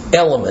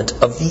element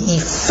of the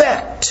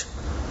effect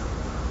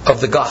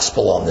of the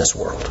gospel on this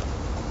world.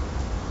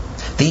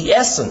 The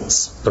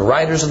essence, the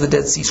writers of the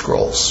Dead Sea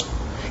Scrolls,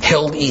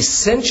 held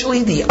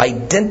essentially the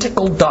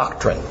identical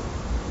doctrine.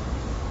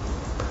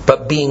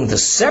 But being the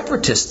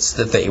separatists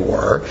that they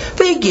were,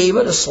 they gave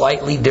it a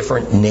slightly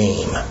different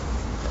name.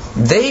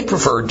 They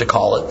preferred to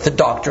call it the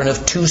doctrine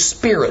of two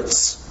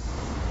spirits.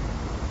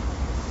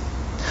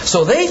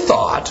 So they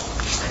thought,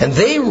 and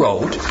they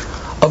wrote,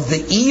 of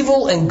the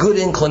evil and good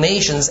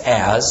inclinations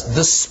as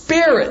the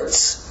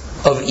spirits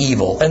of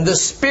evil and the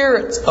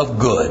spirits of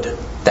good.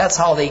 That's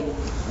how they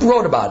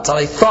wrote about it. That's how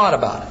they thought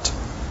about it.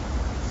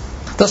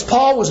 Thus,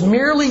 Paul was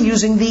merely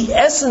using the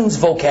essence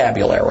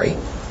vocabulary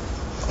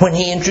when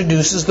he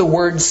introduces the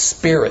word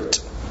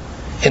spirit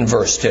in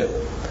verse 2.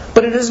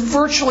 But it is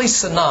virtually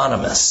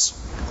synonymous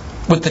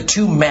with the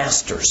two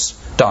masters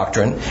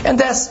doctrine, and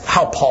that's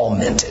how Paul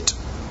meant it.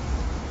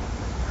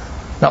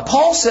 Now,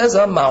 Paul says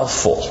a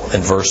mouthful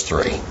in verse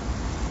 3.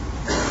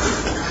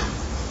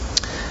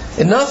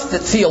 Enough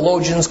that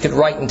theologians could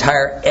write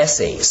entire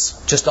essays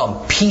just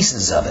on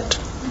pieces of it.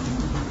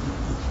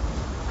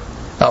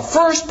 Now,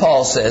 first,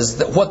 Paul says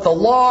that what the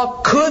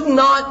law could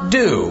not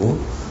do,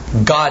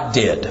 God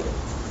did.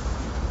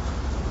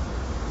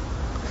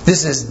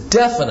 This is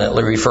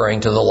definitely referring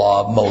to the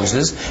law of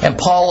Moses, and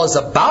Paul is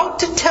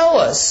about to tell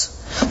us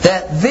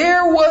that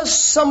there was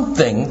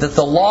something that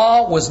the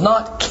law was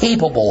not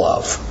capable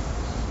of.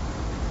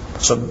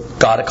 So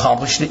God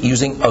accomplished it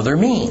using other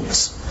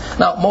means.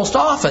 Now, most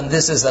often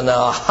this is an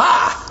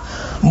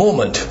aha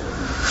moment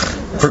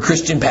for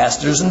Christian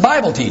pastors and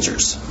Bible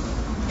teachers.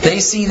 They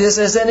see this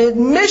as an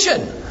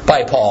admission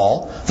by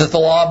Paul that the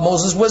law of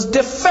Moses was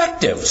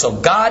defective, so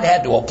God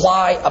had to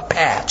apply a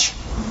patch.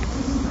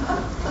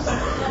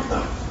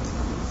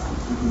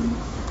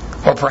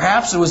 Or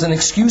perhaps it was an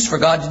excuse for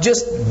God to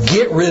just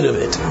get rid of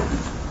it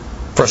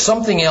for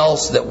something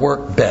else that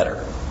worked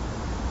better.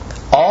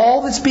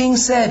 All that's being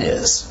said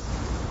is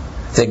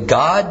that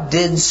God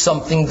did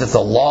something that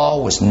the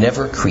law was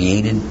never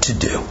created to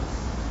do.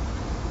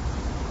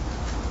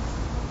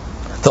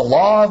 The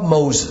law of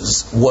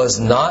Moses was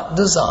not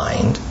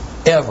designed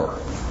ever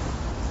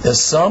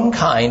as some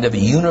kind of a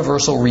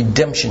universal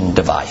redemption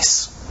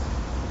device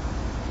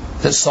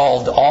that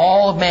solved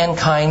all of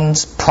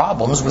mankind's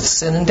problems with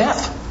sin and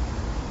death.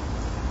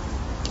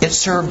 It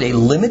served a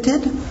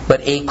limited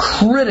but a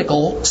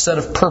critical set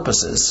of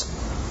purposes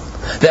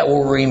that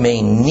will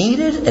remain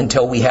needed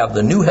until we have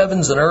the new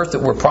heavens and earth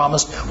that we're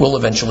promised will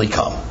eventually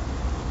come.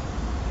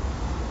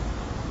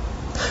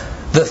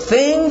 The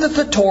thing that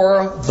the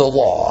Torah, the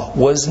law,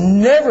 was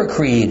never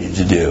created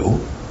to do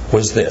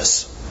was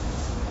this.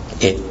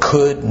 It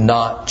could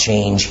not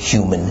change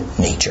human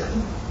nature.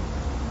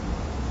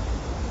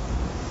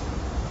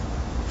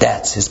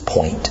 That's his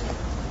point.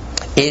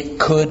 It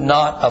could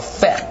not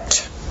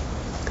affect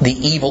the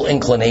evil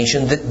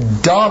inclination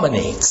that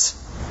dominates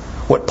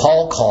what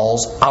Paul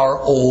calls our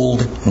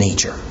old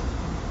nature.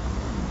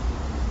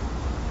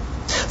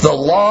 The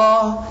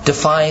law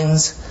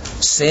defines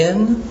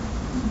sin.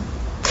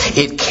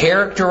 It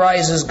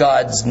characterizes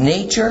God's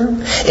nature.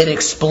 It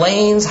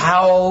explains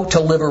how to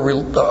live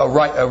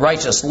a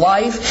righteous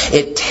life.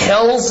 It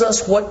tells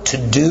us what to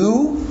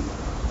do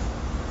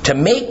to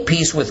make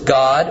peace with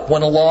God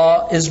when a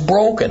law is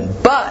broken.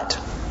 But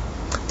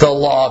the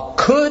law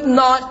could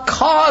not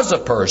cause a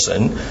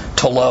person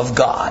to love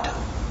God.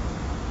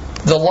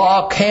 The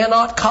law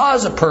cannot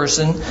cause a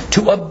person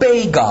to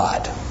obey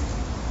God.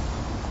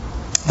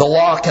 The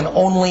law can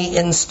only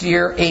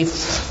instill a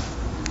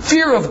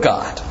fear of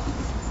God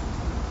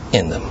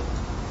in them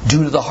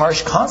due to the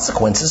harsh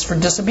consequences for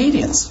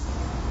disobedience.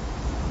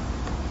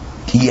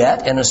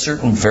 Yet, in a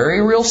certain very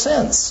real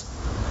sense,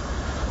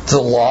 the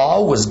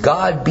law was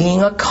God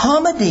being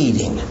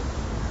accommodating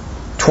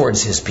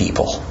towards His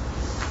people.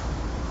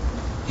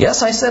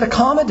 Yes, I said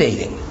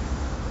accommodating.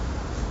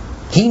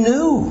 He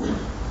knew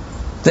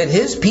that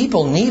His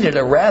people needed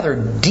a rather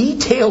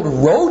detailed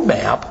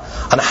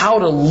roadmap on how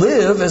to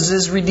live as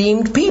His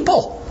redeemed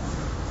people.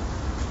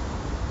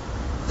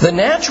 The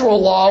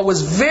natural law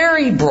was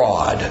very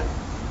broad,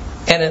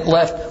 and it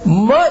left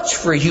much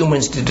for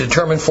humans to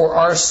determine for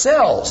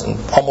ourselves, and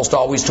almost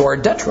always to our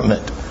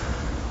detriment.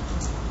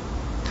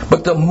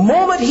 But the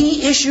moment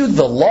He issued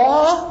the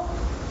law,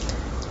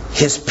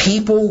 His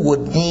people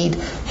would need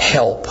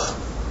help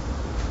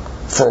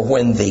for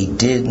when they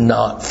did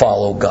not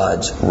follow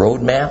God's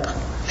roadmap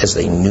as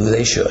they knew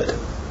they should.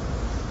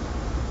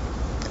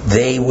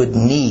 They would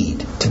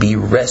need to be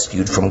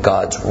rescued from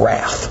God's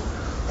wrath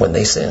when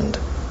they sinned.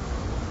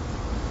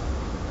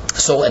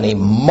 So in a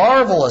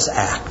marvelous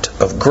act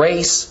of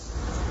grace,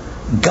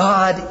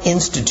 God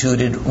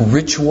instituted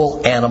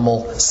ritual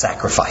animal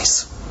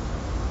sacrifice.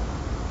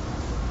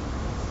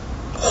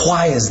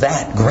 Why is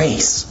that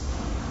grace?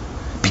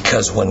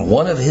 Because when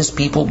one of His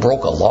people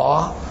broke a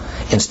law,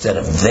 instead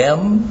of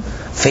them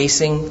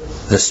facing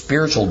the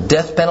spiritual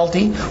death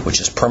penalty,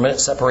 which is permanent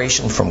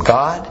separation from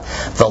God,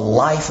 the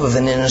life of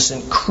an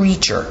innocent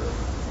creature,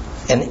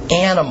 an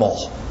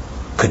animal,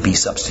 could be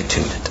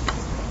substituted.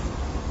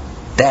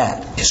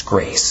 That is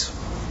grace.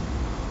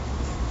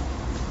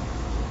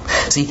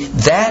 See,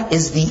 that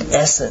is the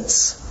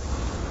essence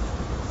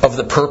of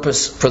the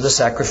purpose for the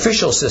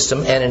sacrificial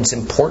system, and it's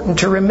important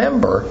to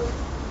remember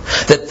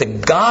that the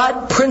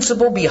God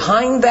principle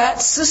behind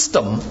that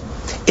system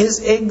is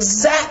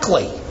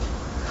exactly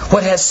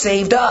what has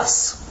saved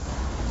us.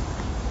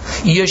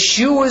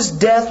 Yeshua's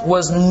death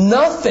was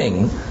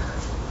nothing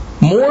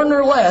more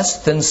nor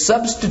less than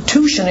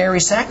substitutionary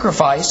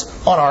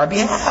sacrifice on our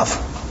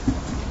behalf.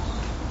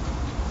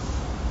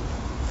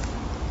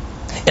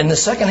 In the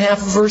second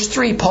half of verse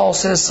 3, Paul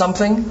says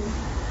something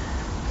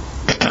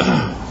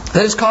that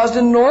has caused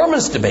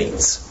enormous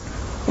debates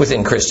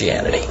within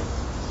Christianity.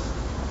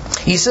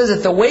 He says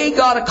that the way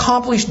God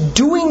accomplished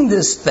doing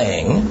this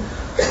thing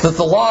that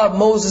the law of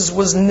Moses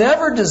was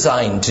never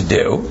designed to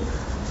do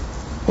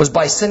was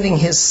by sending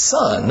His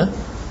Son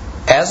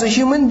as a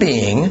human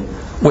being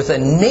with a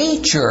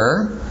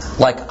nature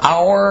like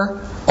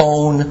our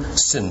own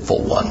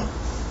sinful one.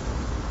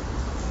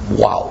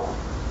 Wow.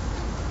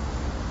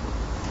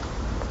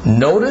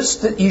 Notice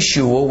that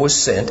Yeshua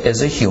was sent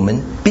as a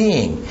human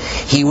being.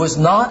 He was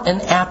not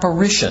an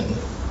apparition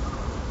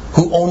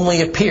who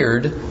only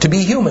appeared to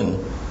be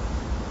human.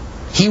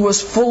 He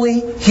was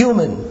fully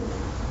human.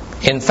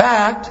 In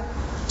fact,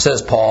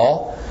 says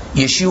Paul,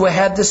 Yeshua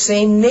had the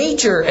same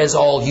nature as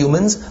all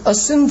humans, a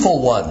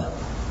sinful one.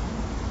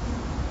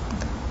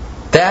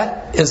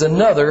 That is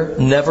another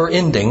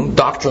never-ending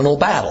doctrinal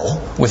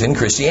battle within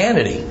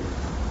Christianity.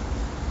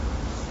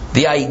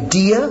 The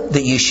idea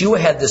that Yeshua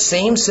had the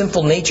same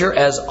sinful nature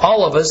as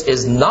all of us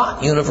is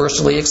not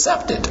universally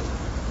accepted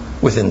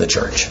within the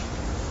church.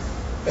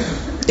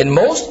 In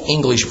most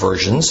English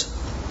versions,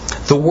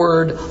 the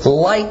word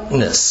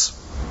likeness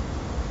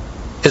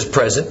is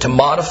present to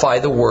modify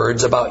the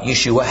words about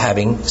Yeshua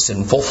having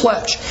sinful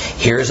flesh.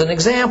 Here's an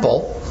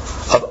example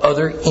of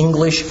other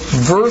English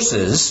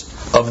verses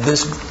of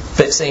this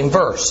same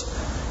verse.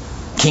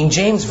 King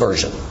James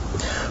Version.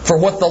 For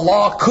what the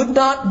law could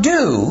not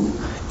do,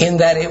 in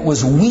that it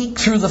was weak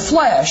through the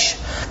flesh,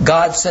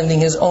 God sending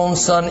His own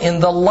Son in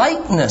the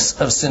likeness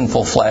of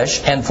sinful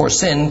flesh, and for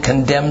sin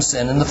condemned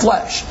sin in the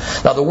flesh.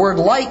 Now the word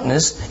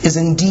likeness is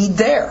indeed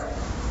there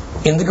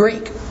in the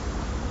Greek.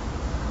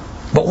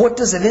 But what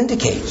does it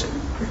indicate?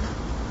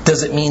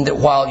 Does it mean that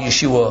while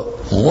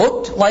Yeshua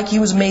looked like He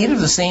was made of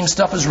the same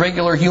stuff as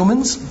regular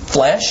humans,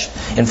 flesh,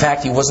 in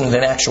fact He wasn't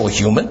an actual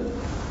human?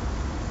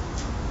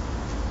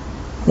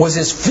 Was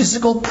His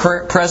physical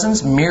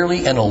presence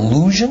merely an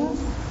illusion?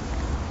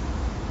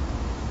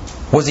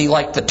 Was He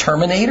like the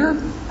Terminator?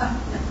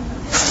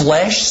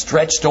 Flesh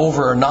stretched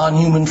over a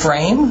non-human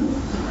frame?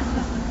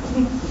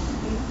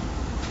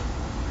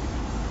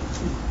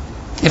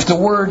 If the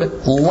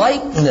word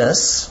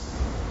likeness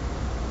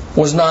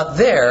was not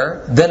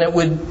there, then it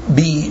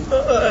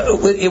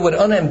would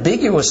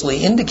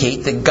unambiguously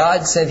indicate that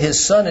God sent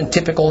His Son in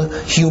typical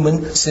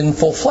human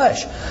sinful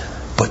flesh.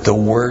 But the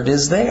word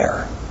is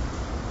there.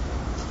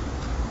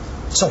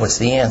 So what's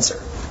the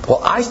answer?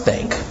 Well, I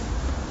think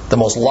the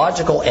most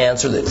logical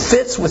answer that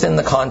fits within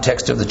the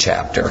context of the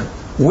chapter,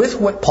 with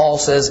what Paul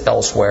says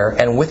elsewhere,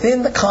 and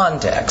within the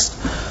context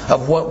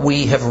of what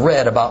we have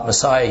read about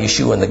Messiah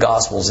Yeshua in the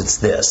Gospels, it's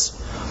this.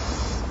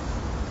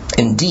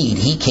 Indeed,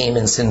 He came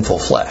in sinful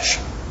flesh.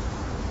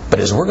 But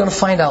as we're going to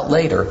find out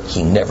later,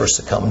 He never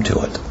succumbed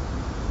to it.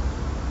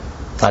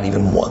 Not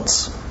even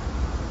once.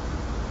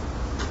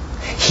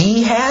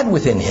 He had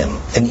within Him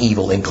an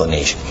evil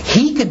inclination.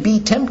 He could be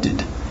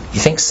tempted. You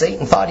think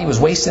Satan thought he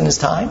was wasting his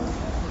time?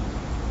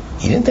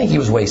 He didn't think he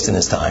was wasting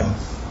his time.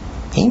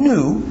 He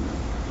knew.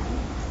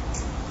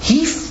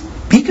 He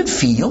could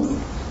feel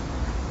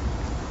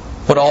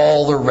what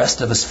all the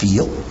rest of us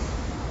feel.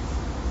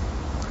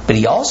 But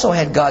he also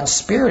had God's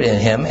Spirit in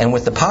him, and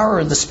with the power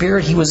of the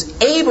Spirit, he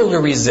was able to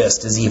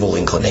resist his evil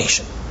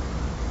inclination.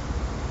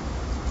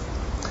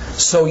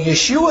 So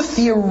Yeshua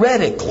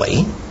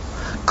theoretically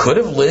could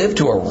have lived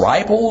to a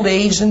ripe old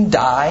age and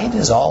died,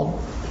 as all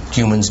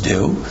humans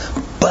do,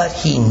 but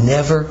He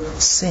never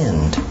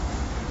sinned.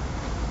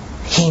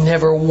 He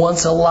never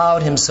once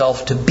allowed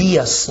Himself to be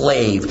a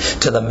slave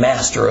to the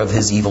master of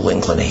his evil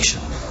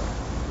inclination.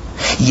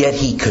 Yet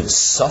He could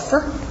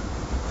suffer.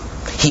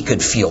 He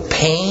could feel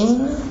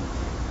pain.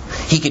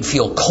 He could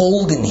feel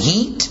cold and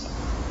heat.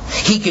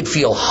 He could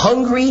feel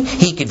hungry.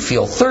 He could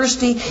feel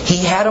thirsty.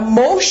 He had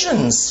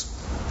emotions,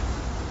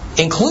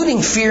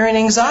 including fear and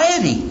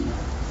anxiety.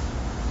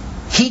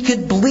 He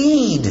could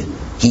bleed.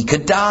 He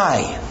could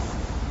die.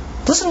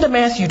 Listen to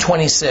Matthew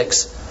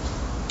 26,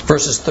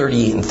 verses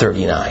 38 and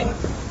 39.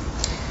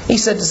 He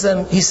said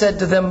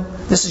to them,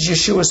 this is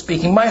Yeshua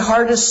speaking, "My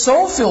heart is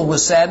so filled with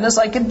sadness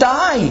I could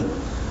die.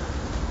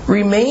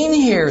 Remain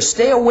here,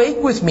 stay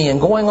awake with me." And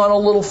going on a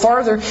little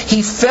farther,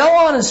 He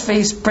fell on His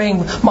face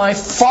praying, "My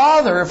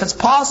Father, if it's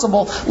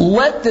possible,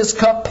 let this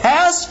cup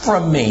pass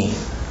from me.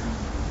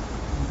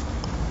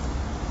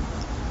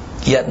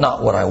 Yet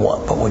not what I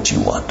want, but what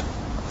You want."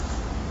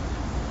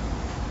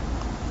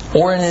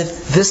 Or in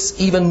this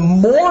even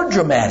more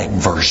dramatic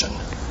version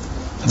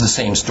of the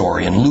same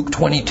story in Luke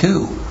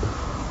 22,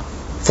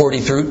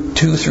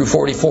 42 through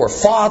 44.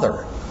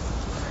 "Father,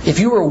 if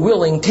You are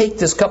willing, take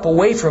this cup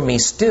away from me.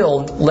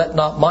 Still, let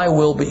not my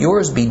will but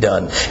Yours be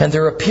done." And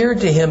there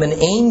appeared to him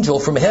an angel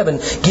from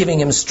heaven, giving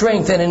him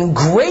strength, and in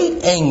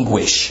great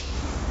anguish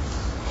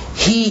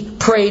He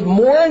prayed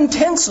more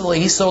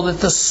intensely so that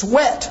the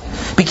sweat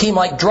became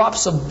like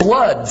drops of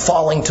blood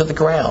falling to the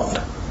ground.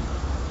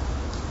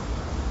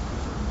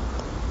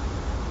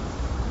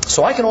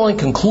 So I can only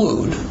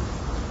conclude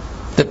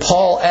that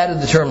Paul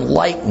added the term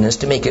likeness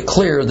to make it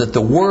clear that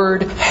the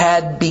Word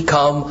had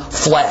become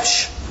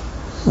flesh.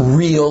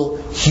 Real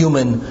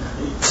human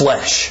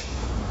flesh.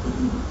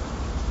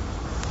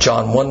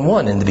 John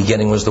 1:1, in the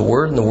beginning was the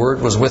Word, and the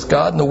Word was with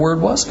God, and the Word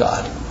was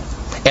God.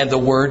 And the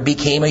Word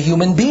became a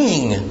human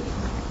being.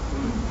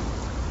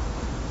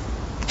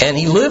 And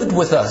He lived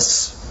with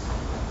us.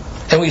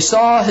 And we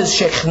saw His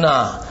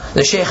Shekinah,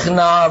 the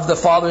Shekinah of the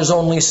Father's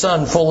only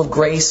Son, full of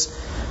grace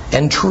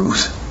and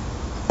truth.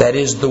 That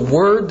is, the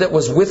Word that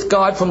was with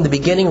God from the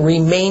beginning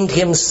remained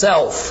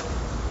Himself,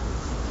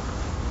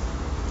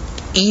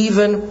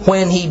 even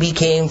when He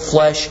became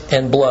flesh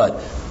and blood.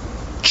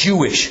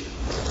 Jewish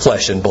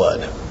flesh and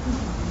blood.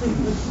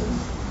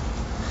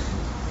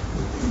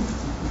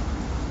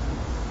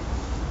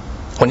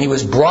 When He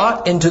was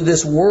brought into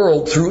this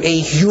world through a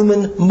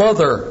human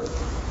mother,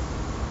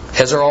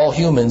 as are all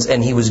humans,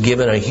 and He was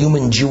given a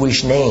human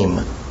Jewish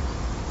name,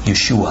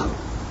 Yeshua.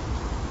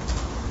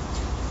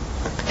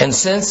 And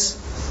since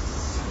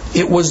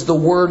it was the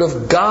Word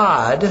of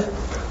God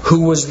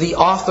who was the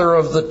author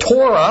of the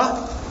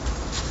Torah,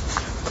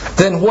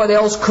 then what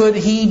else could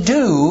He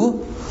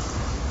do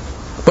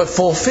but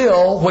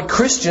fulfill what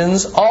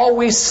Christians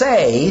always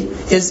say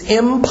is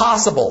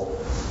impossible?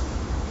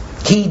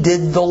 He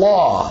did the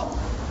law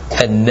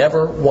and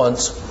never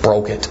once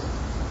broke it.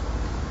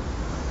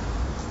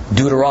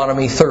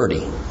 Deuteronomy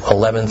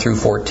 30:11 through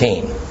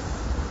 14.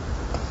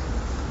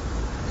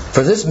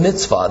 For this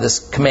mitzvah, this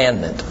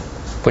commandment,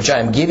 which I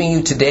am giving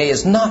you today,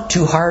 is not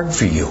too hard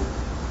for you.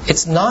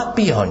 It's not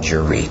beyond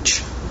your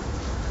reach.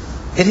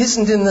 It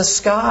isn't in the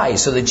sky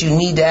so that you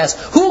need to ask,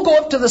 who will go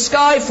up to the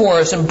sky for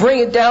us and bring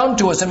it down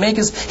to us and make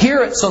us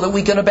hear it so that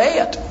we can obey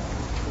it?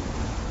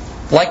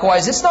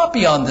 Likewise, it's not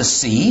beyond the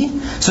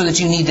sea so that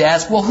you need to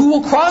ask, well, who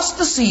will cross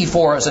the sea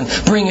for us and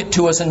bring it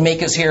to us and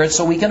make us hear it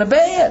so we can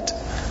obey it?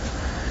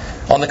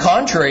 On the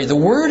contrary, the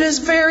Word is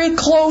very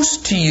close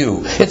to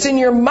you. It's in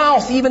your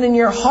mouth, even in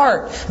your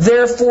heart.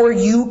 Therefore,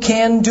 you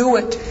can do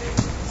it.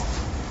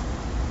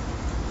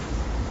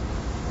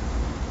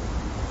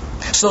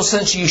 So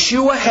since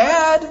Yeshua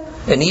had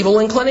an evil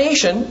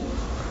inclination,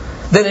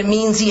 then it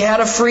means He had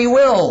a free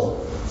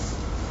will.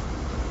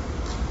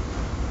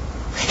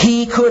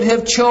 He could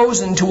have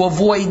chosen to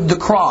avoid the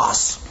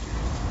cross.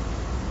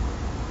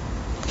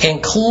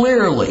 And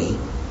clearly,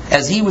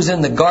 as He was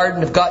in the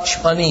Garden of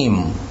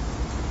Gethsemane,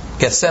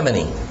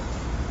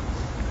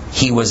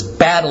 He was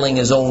battling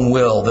His own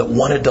will that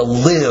wanted to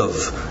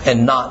live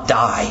and not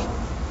die.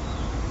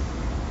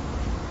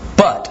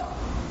 But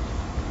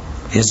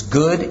His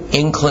good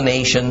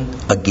inclination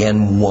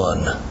again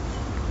won,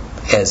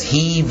 as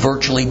He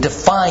virtually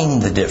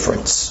defined the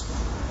difference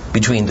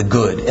between the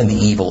good and the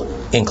evil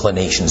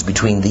inclinations,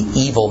 between the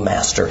evil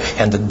master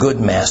and the good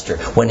master,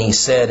 when He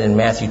said in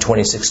Matthew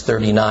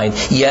 26:39,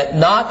 "Yet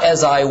not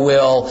as I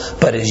will,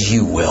 but as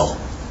you will."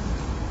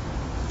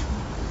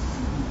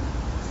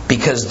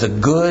 Because the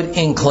good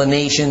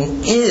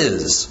inclination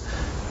is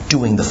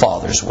doing the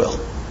Father's will,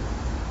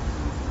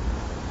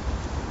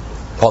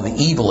 while the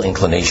evil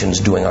inclination is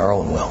doing our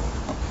own will.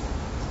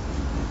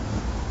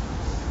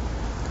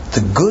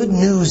 The good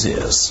news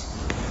is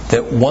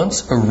that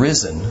once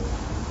arisen,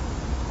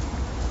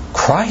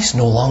 Christ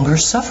no longer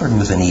suffered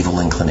with an evil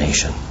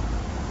inclination.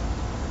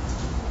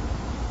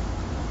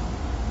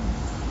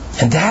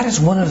 And that is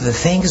one of the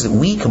things that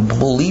we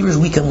believers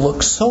can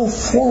look so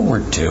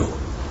forward to.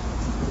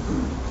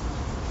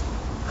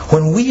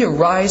 When we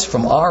arise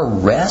from our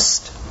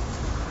rest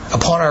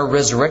upon our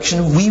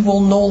resurrection, we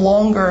will no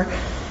longer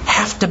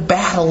have to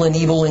battle an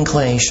evil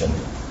inclination.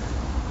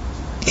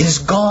 It is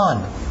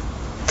gone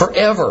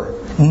forever,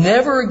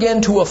 never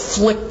again to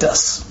afflict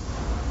us.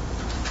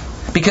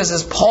 Because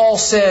as Paul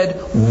said,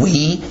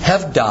 we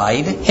have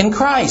died in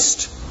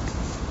Christ.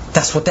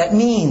 That's what that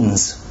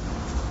means.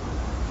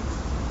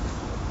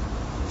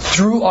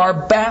 Through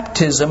our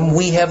baptism,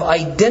 we have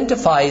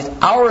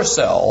identified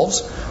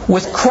ourselves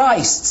with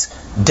Christ's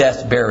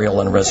death, burial,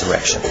 and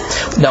resurrection.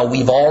 Now,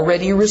 we've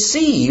already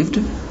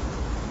received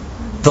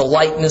the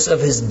likeness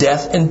of His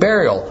death and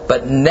burial,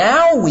 but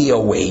now we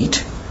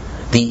await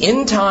the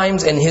end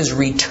times and His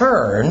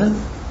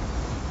return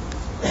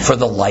for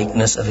the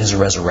likeness of His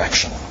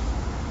resurrection.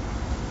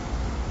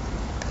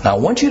 Now, I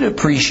want you to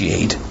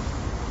appreciate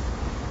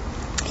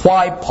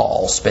why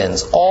Paul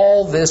spends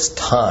all this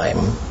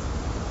time,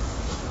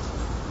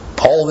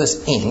 all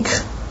this ink,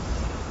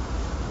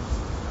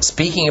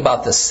 speaking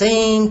about the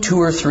same 2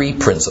 or 3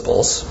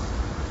 principles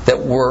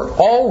that were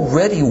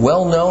already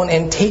well known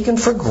and taken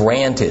for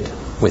granted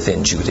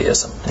within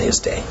Judaism in his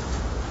day.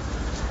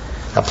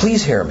 Now,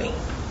 please hear me.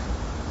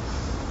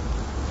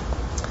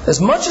 As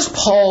much as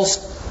Paul's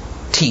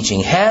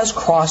teaching has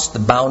crossed the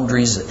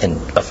boundaries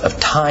of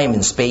time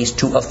and space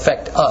to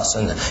affect us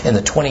in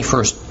the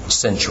 21st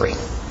century,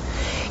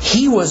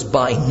 he was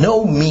by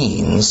no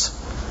means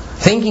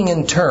thinking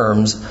in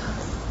terms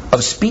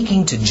of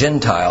speaking to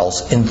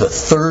Gentiles in the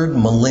 3rd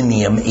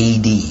millennium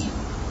A.D.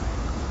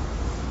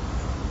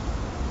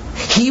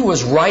 He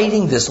was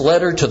writing this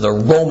letter to the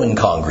Roman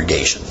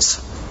congregations.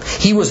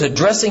 He was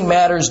addressing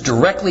matters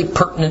directly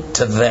pertinent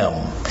to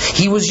them.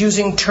 He was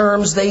using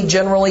terms they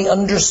generally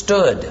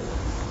understood.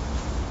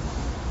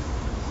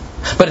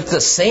 But at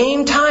the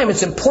same time,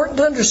 it's important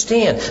to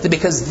understand that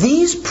because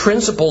these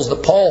principles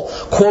that Paul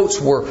quotes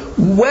were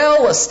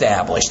well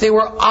established, they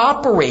were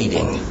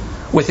operating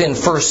within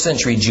first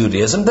century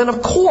Judaism, then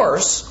of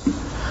course,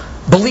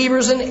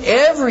 believers in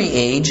every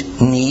age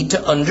need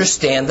to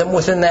understand them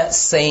within that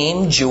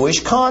same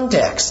Jewish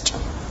context.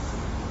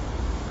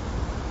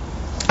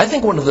 I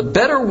think one of the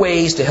better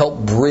ways to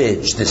help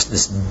bridge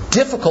this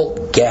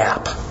difficult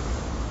gap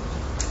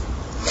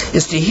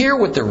is to hear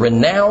what the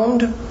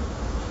renowned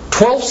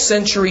 12th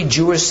century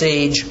Jewish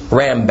sage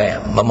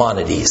Rambam,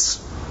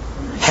 Maimonides,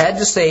 had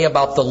to say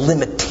about the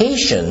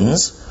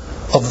limitations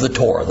of the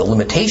Torah, the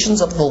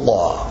limitations of the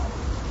law.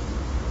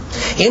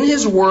 In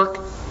his work,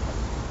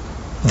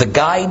 The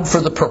Guide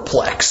for the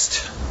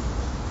Perplexed,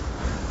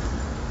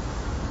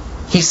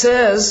 he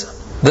says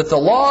that the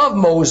law of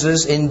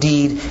Moses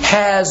indeed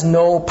has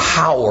no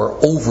power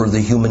over the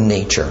human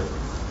nature.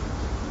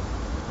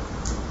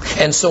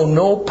 And so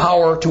no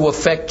power to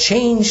affect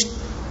change.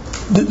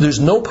 There's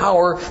no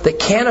power that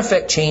can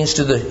affect change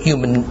to the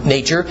human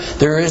nature.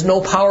 There is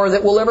no power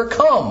that will ever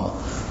come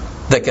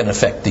that can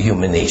affect the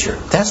human nature.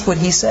 That's what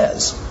he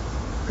says.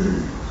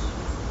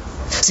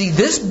 See,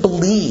 this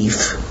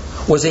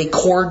belief was a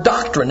core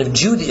doctrine of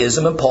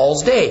Judaism in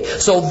Paul's day.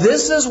 So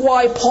this is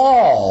why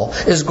Paul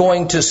is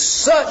going to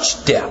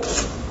such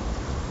depth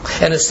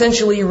and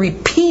essentially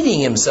repeating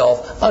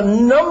himself a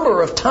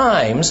number of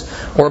times,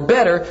 or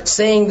better,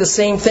 saying the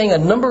same thing a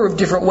number of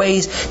different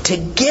ways to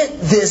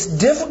get this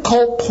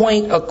difficult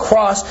point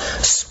across,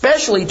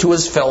 especially to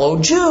his fellow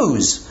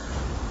Jews.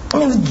 I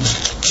mean,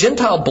 the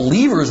Gentile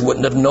believers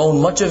wouldn't have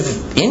known much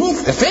of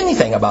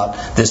anything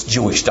about this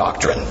Jewish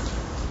doctrine.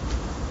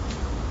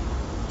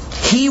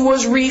 He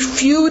was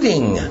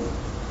refuting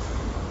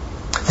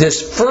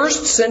this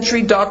first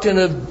century doctrine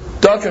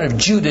of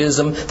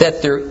Judaism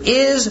that there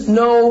is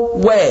no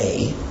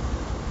way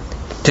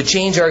to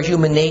change our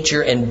human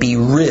nature and be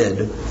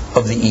rid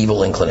of the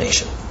evil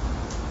inclination.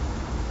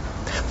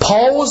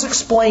 Paul was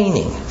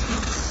explaining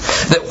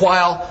that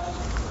while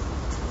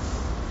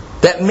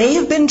that may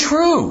have been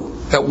true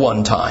at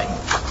one time,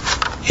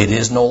 it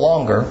is no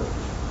longer.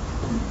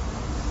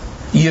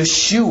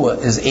 Yeshua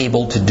is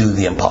able to do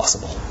the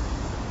impossible.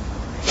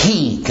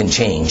 He can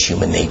change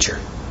human nature.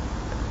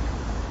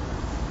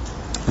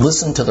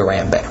 Listen to the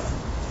Rambam.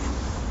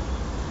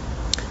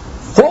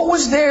 What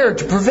was there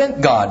to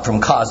prevent God from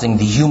causing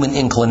the human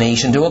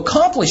inclination to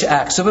accomplish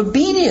acts of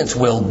obedience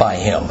willed by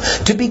Him,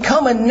 to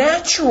become a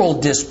natural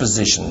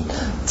disposition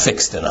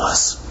fixed in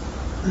us?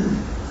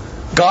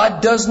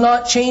 God does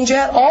not change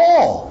at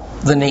all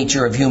the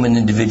nature of human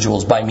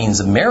individuals by means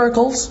of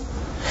miracles.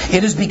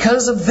 It is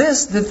because of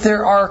this that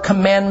there are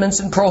commandments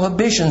and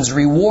prohibitions,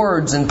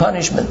 rewards and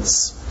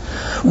punishments.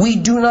 We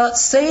do not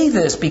say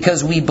this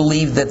because we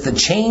believe that the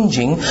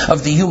changing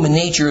of the human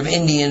nature of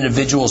any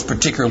individual is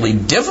particularly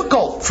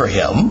difficult for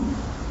Him.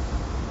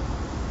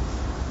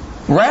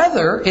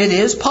 Rather, it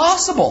is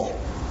possible.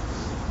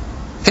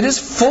 It is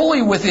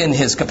fully within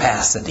His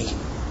capacity.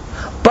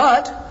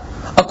 But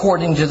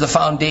according to the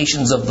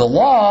foundations of the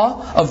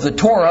law, of the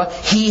Torah,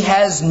 He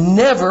has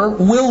never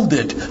willed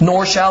it,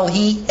 nor shall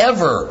He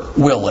ever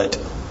will it.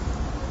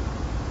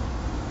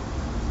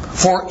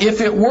 For if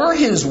it were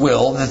His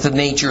will that the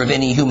nature of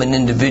any human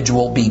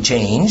individual be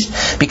changed,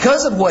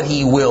 because of what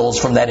He wills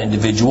from that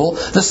individual,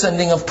 the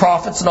sending of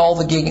prophets and all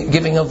the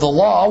giving of the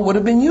law would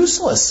have been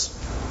useless.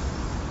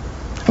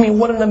 I mean,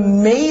 what an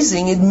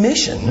amazing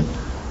admission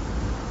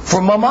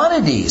from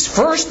Maimonides.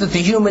 First, that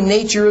the human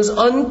nature is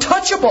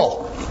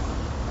untouchable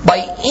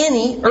by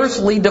any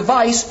earthly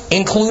device,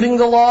 including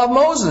the law of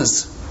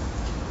Moses.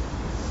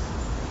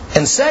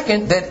 And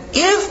second, that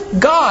if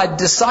God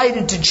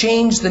decided to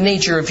change the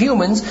nature of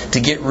humans to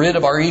get rid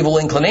of our evil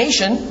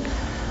inclination,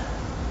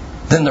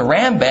 then the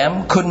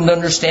Rambam couldn't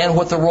understand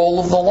what the role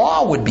of the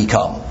law would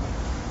become.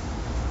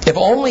 If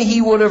only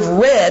he would have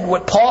read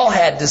what Paul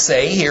had to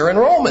say here in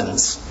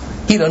Romans,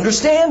 he'd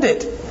understand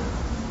it.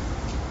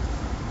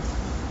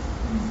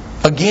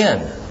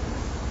 Again,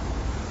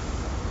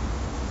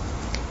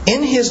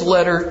 in his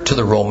letter to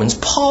the Romans,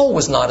 Paul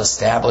was not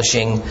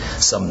establishing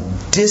some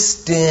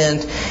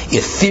distant,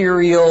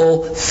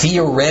 ethereal,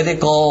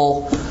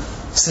 theoretical,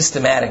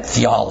 systematic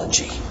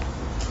theology.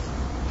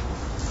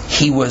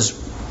 He was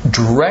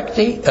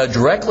directly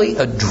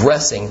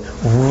addressing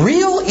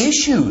real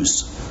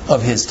issues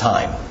of his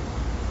time.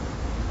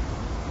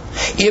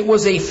 It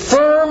was a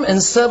firm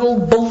and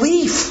settled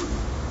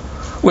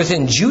belief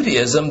within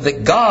Judaism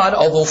that God,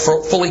 although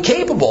fully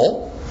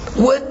capable,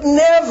 would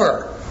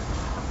never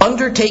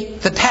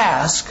undertake the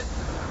task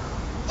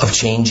of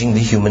changing the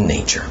human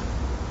nature.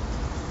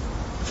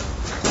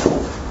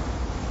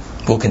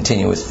 We'll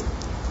continue with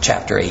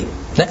chapter 8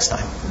 next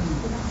time.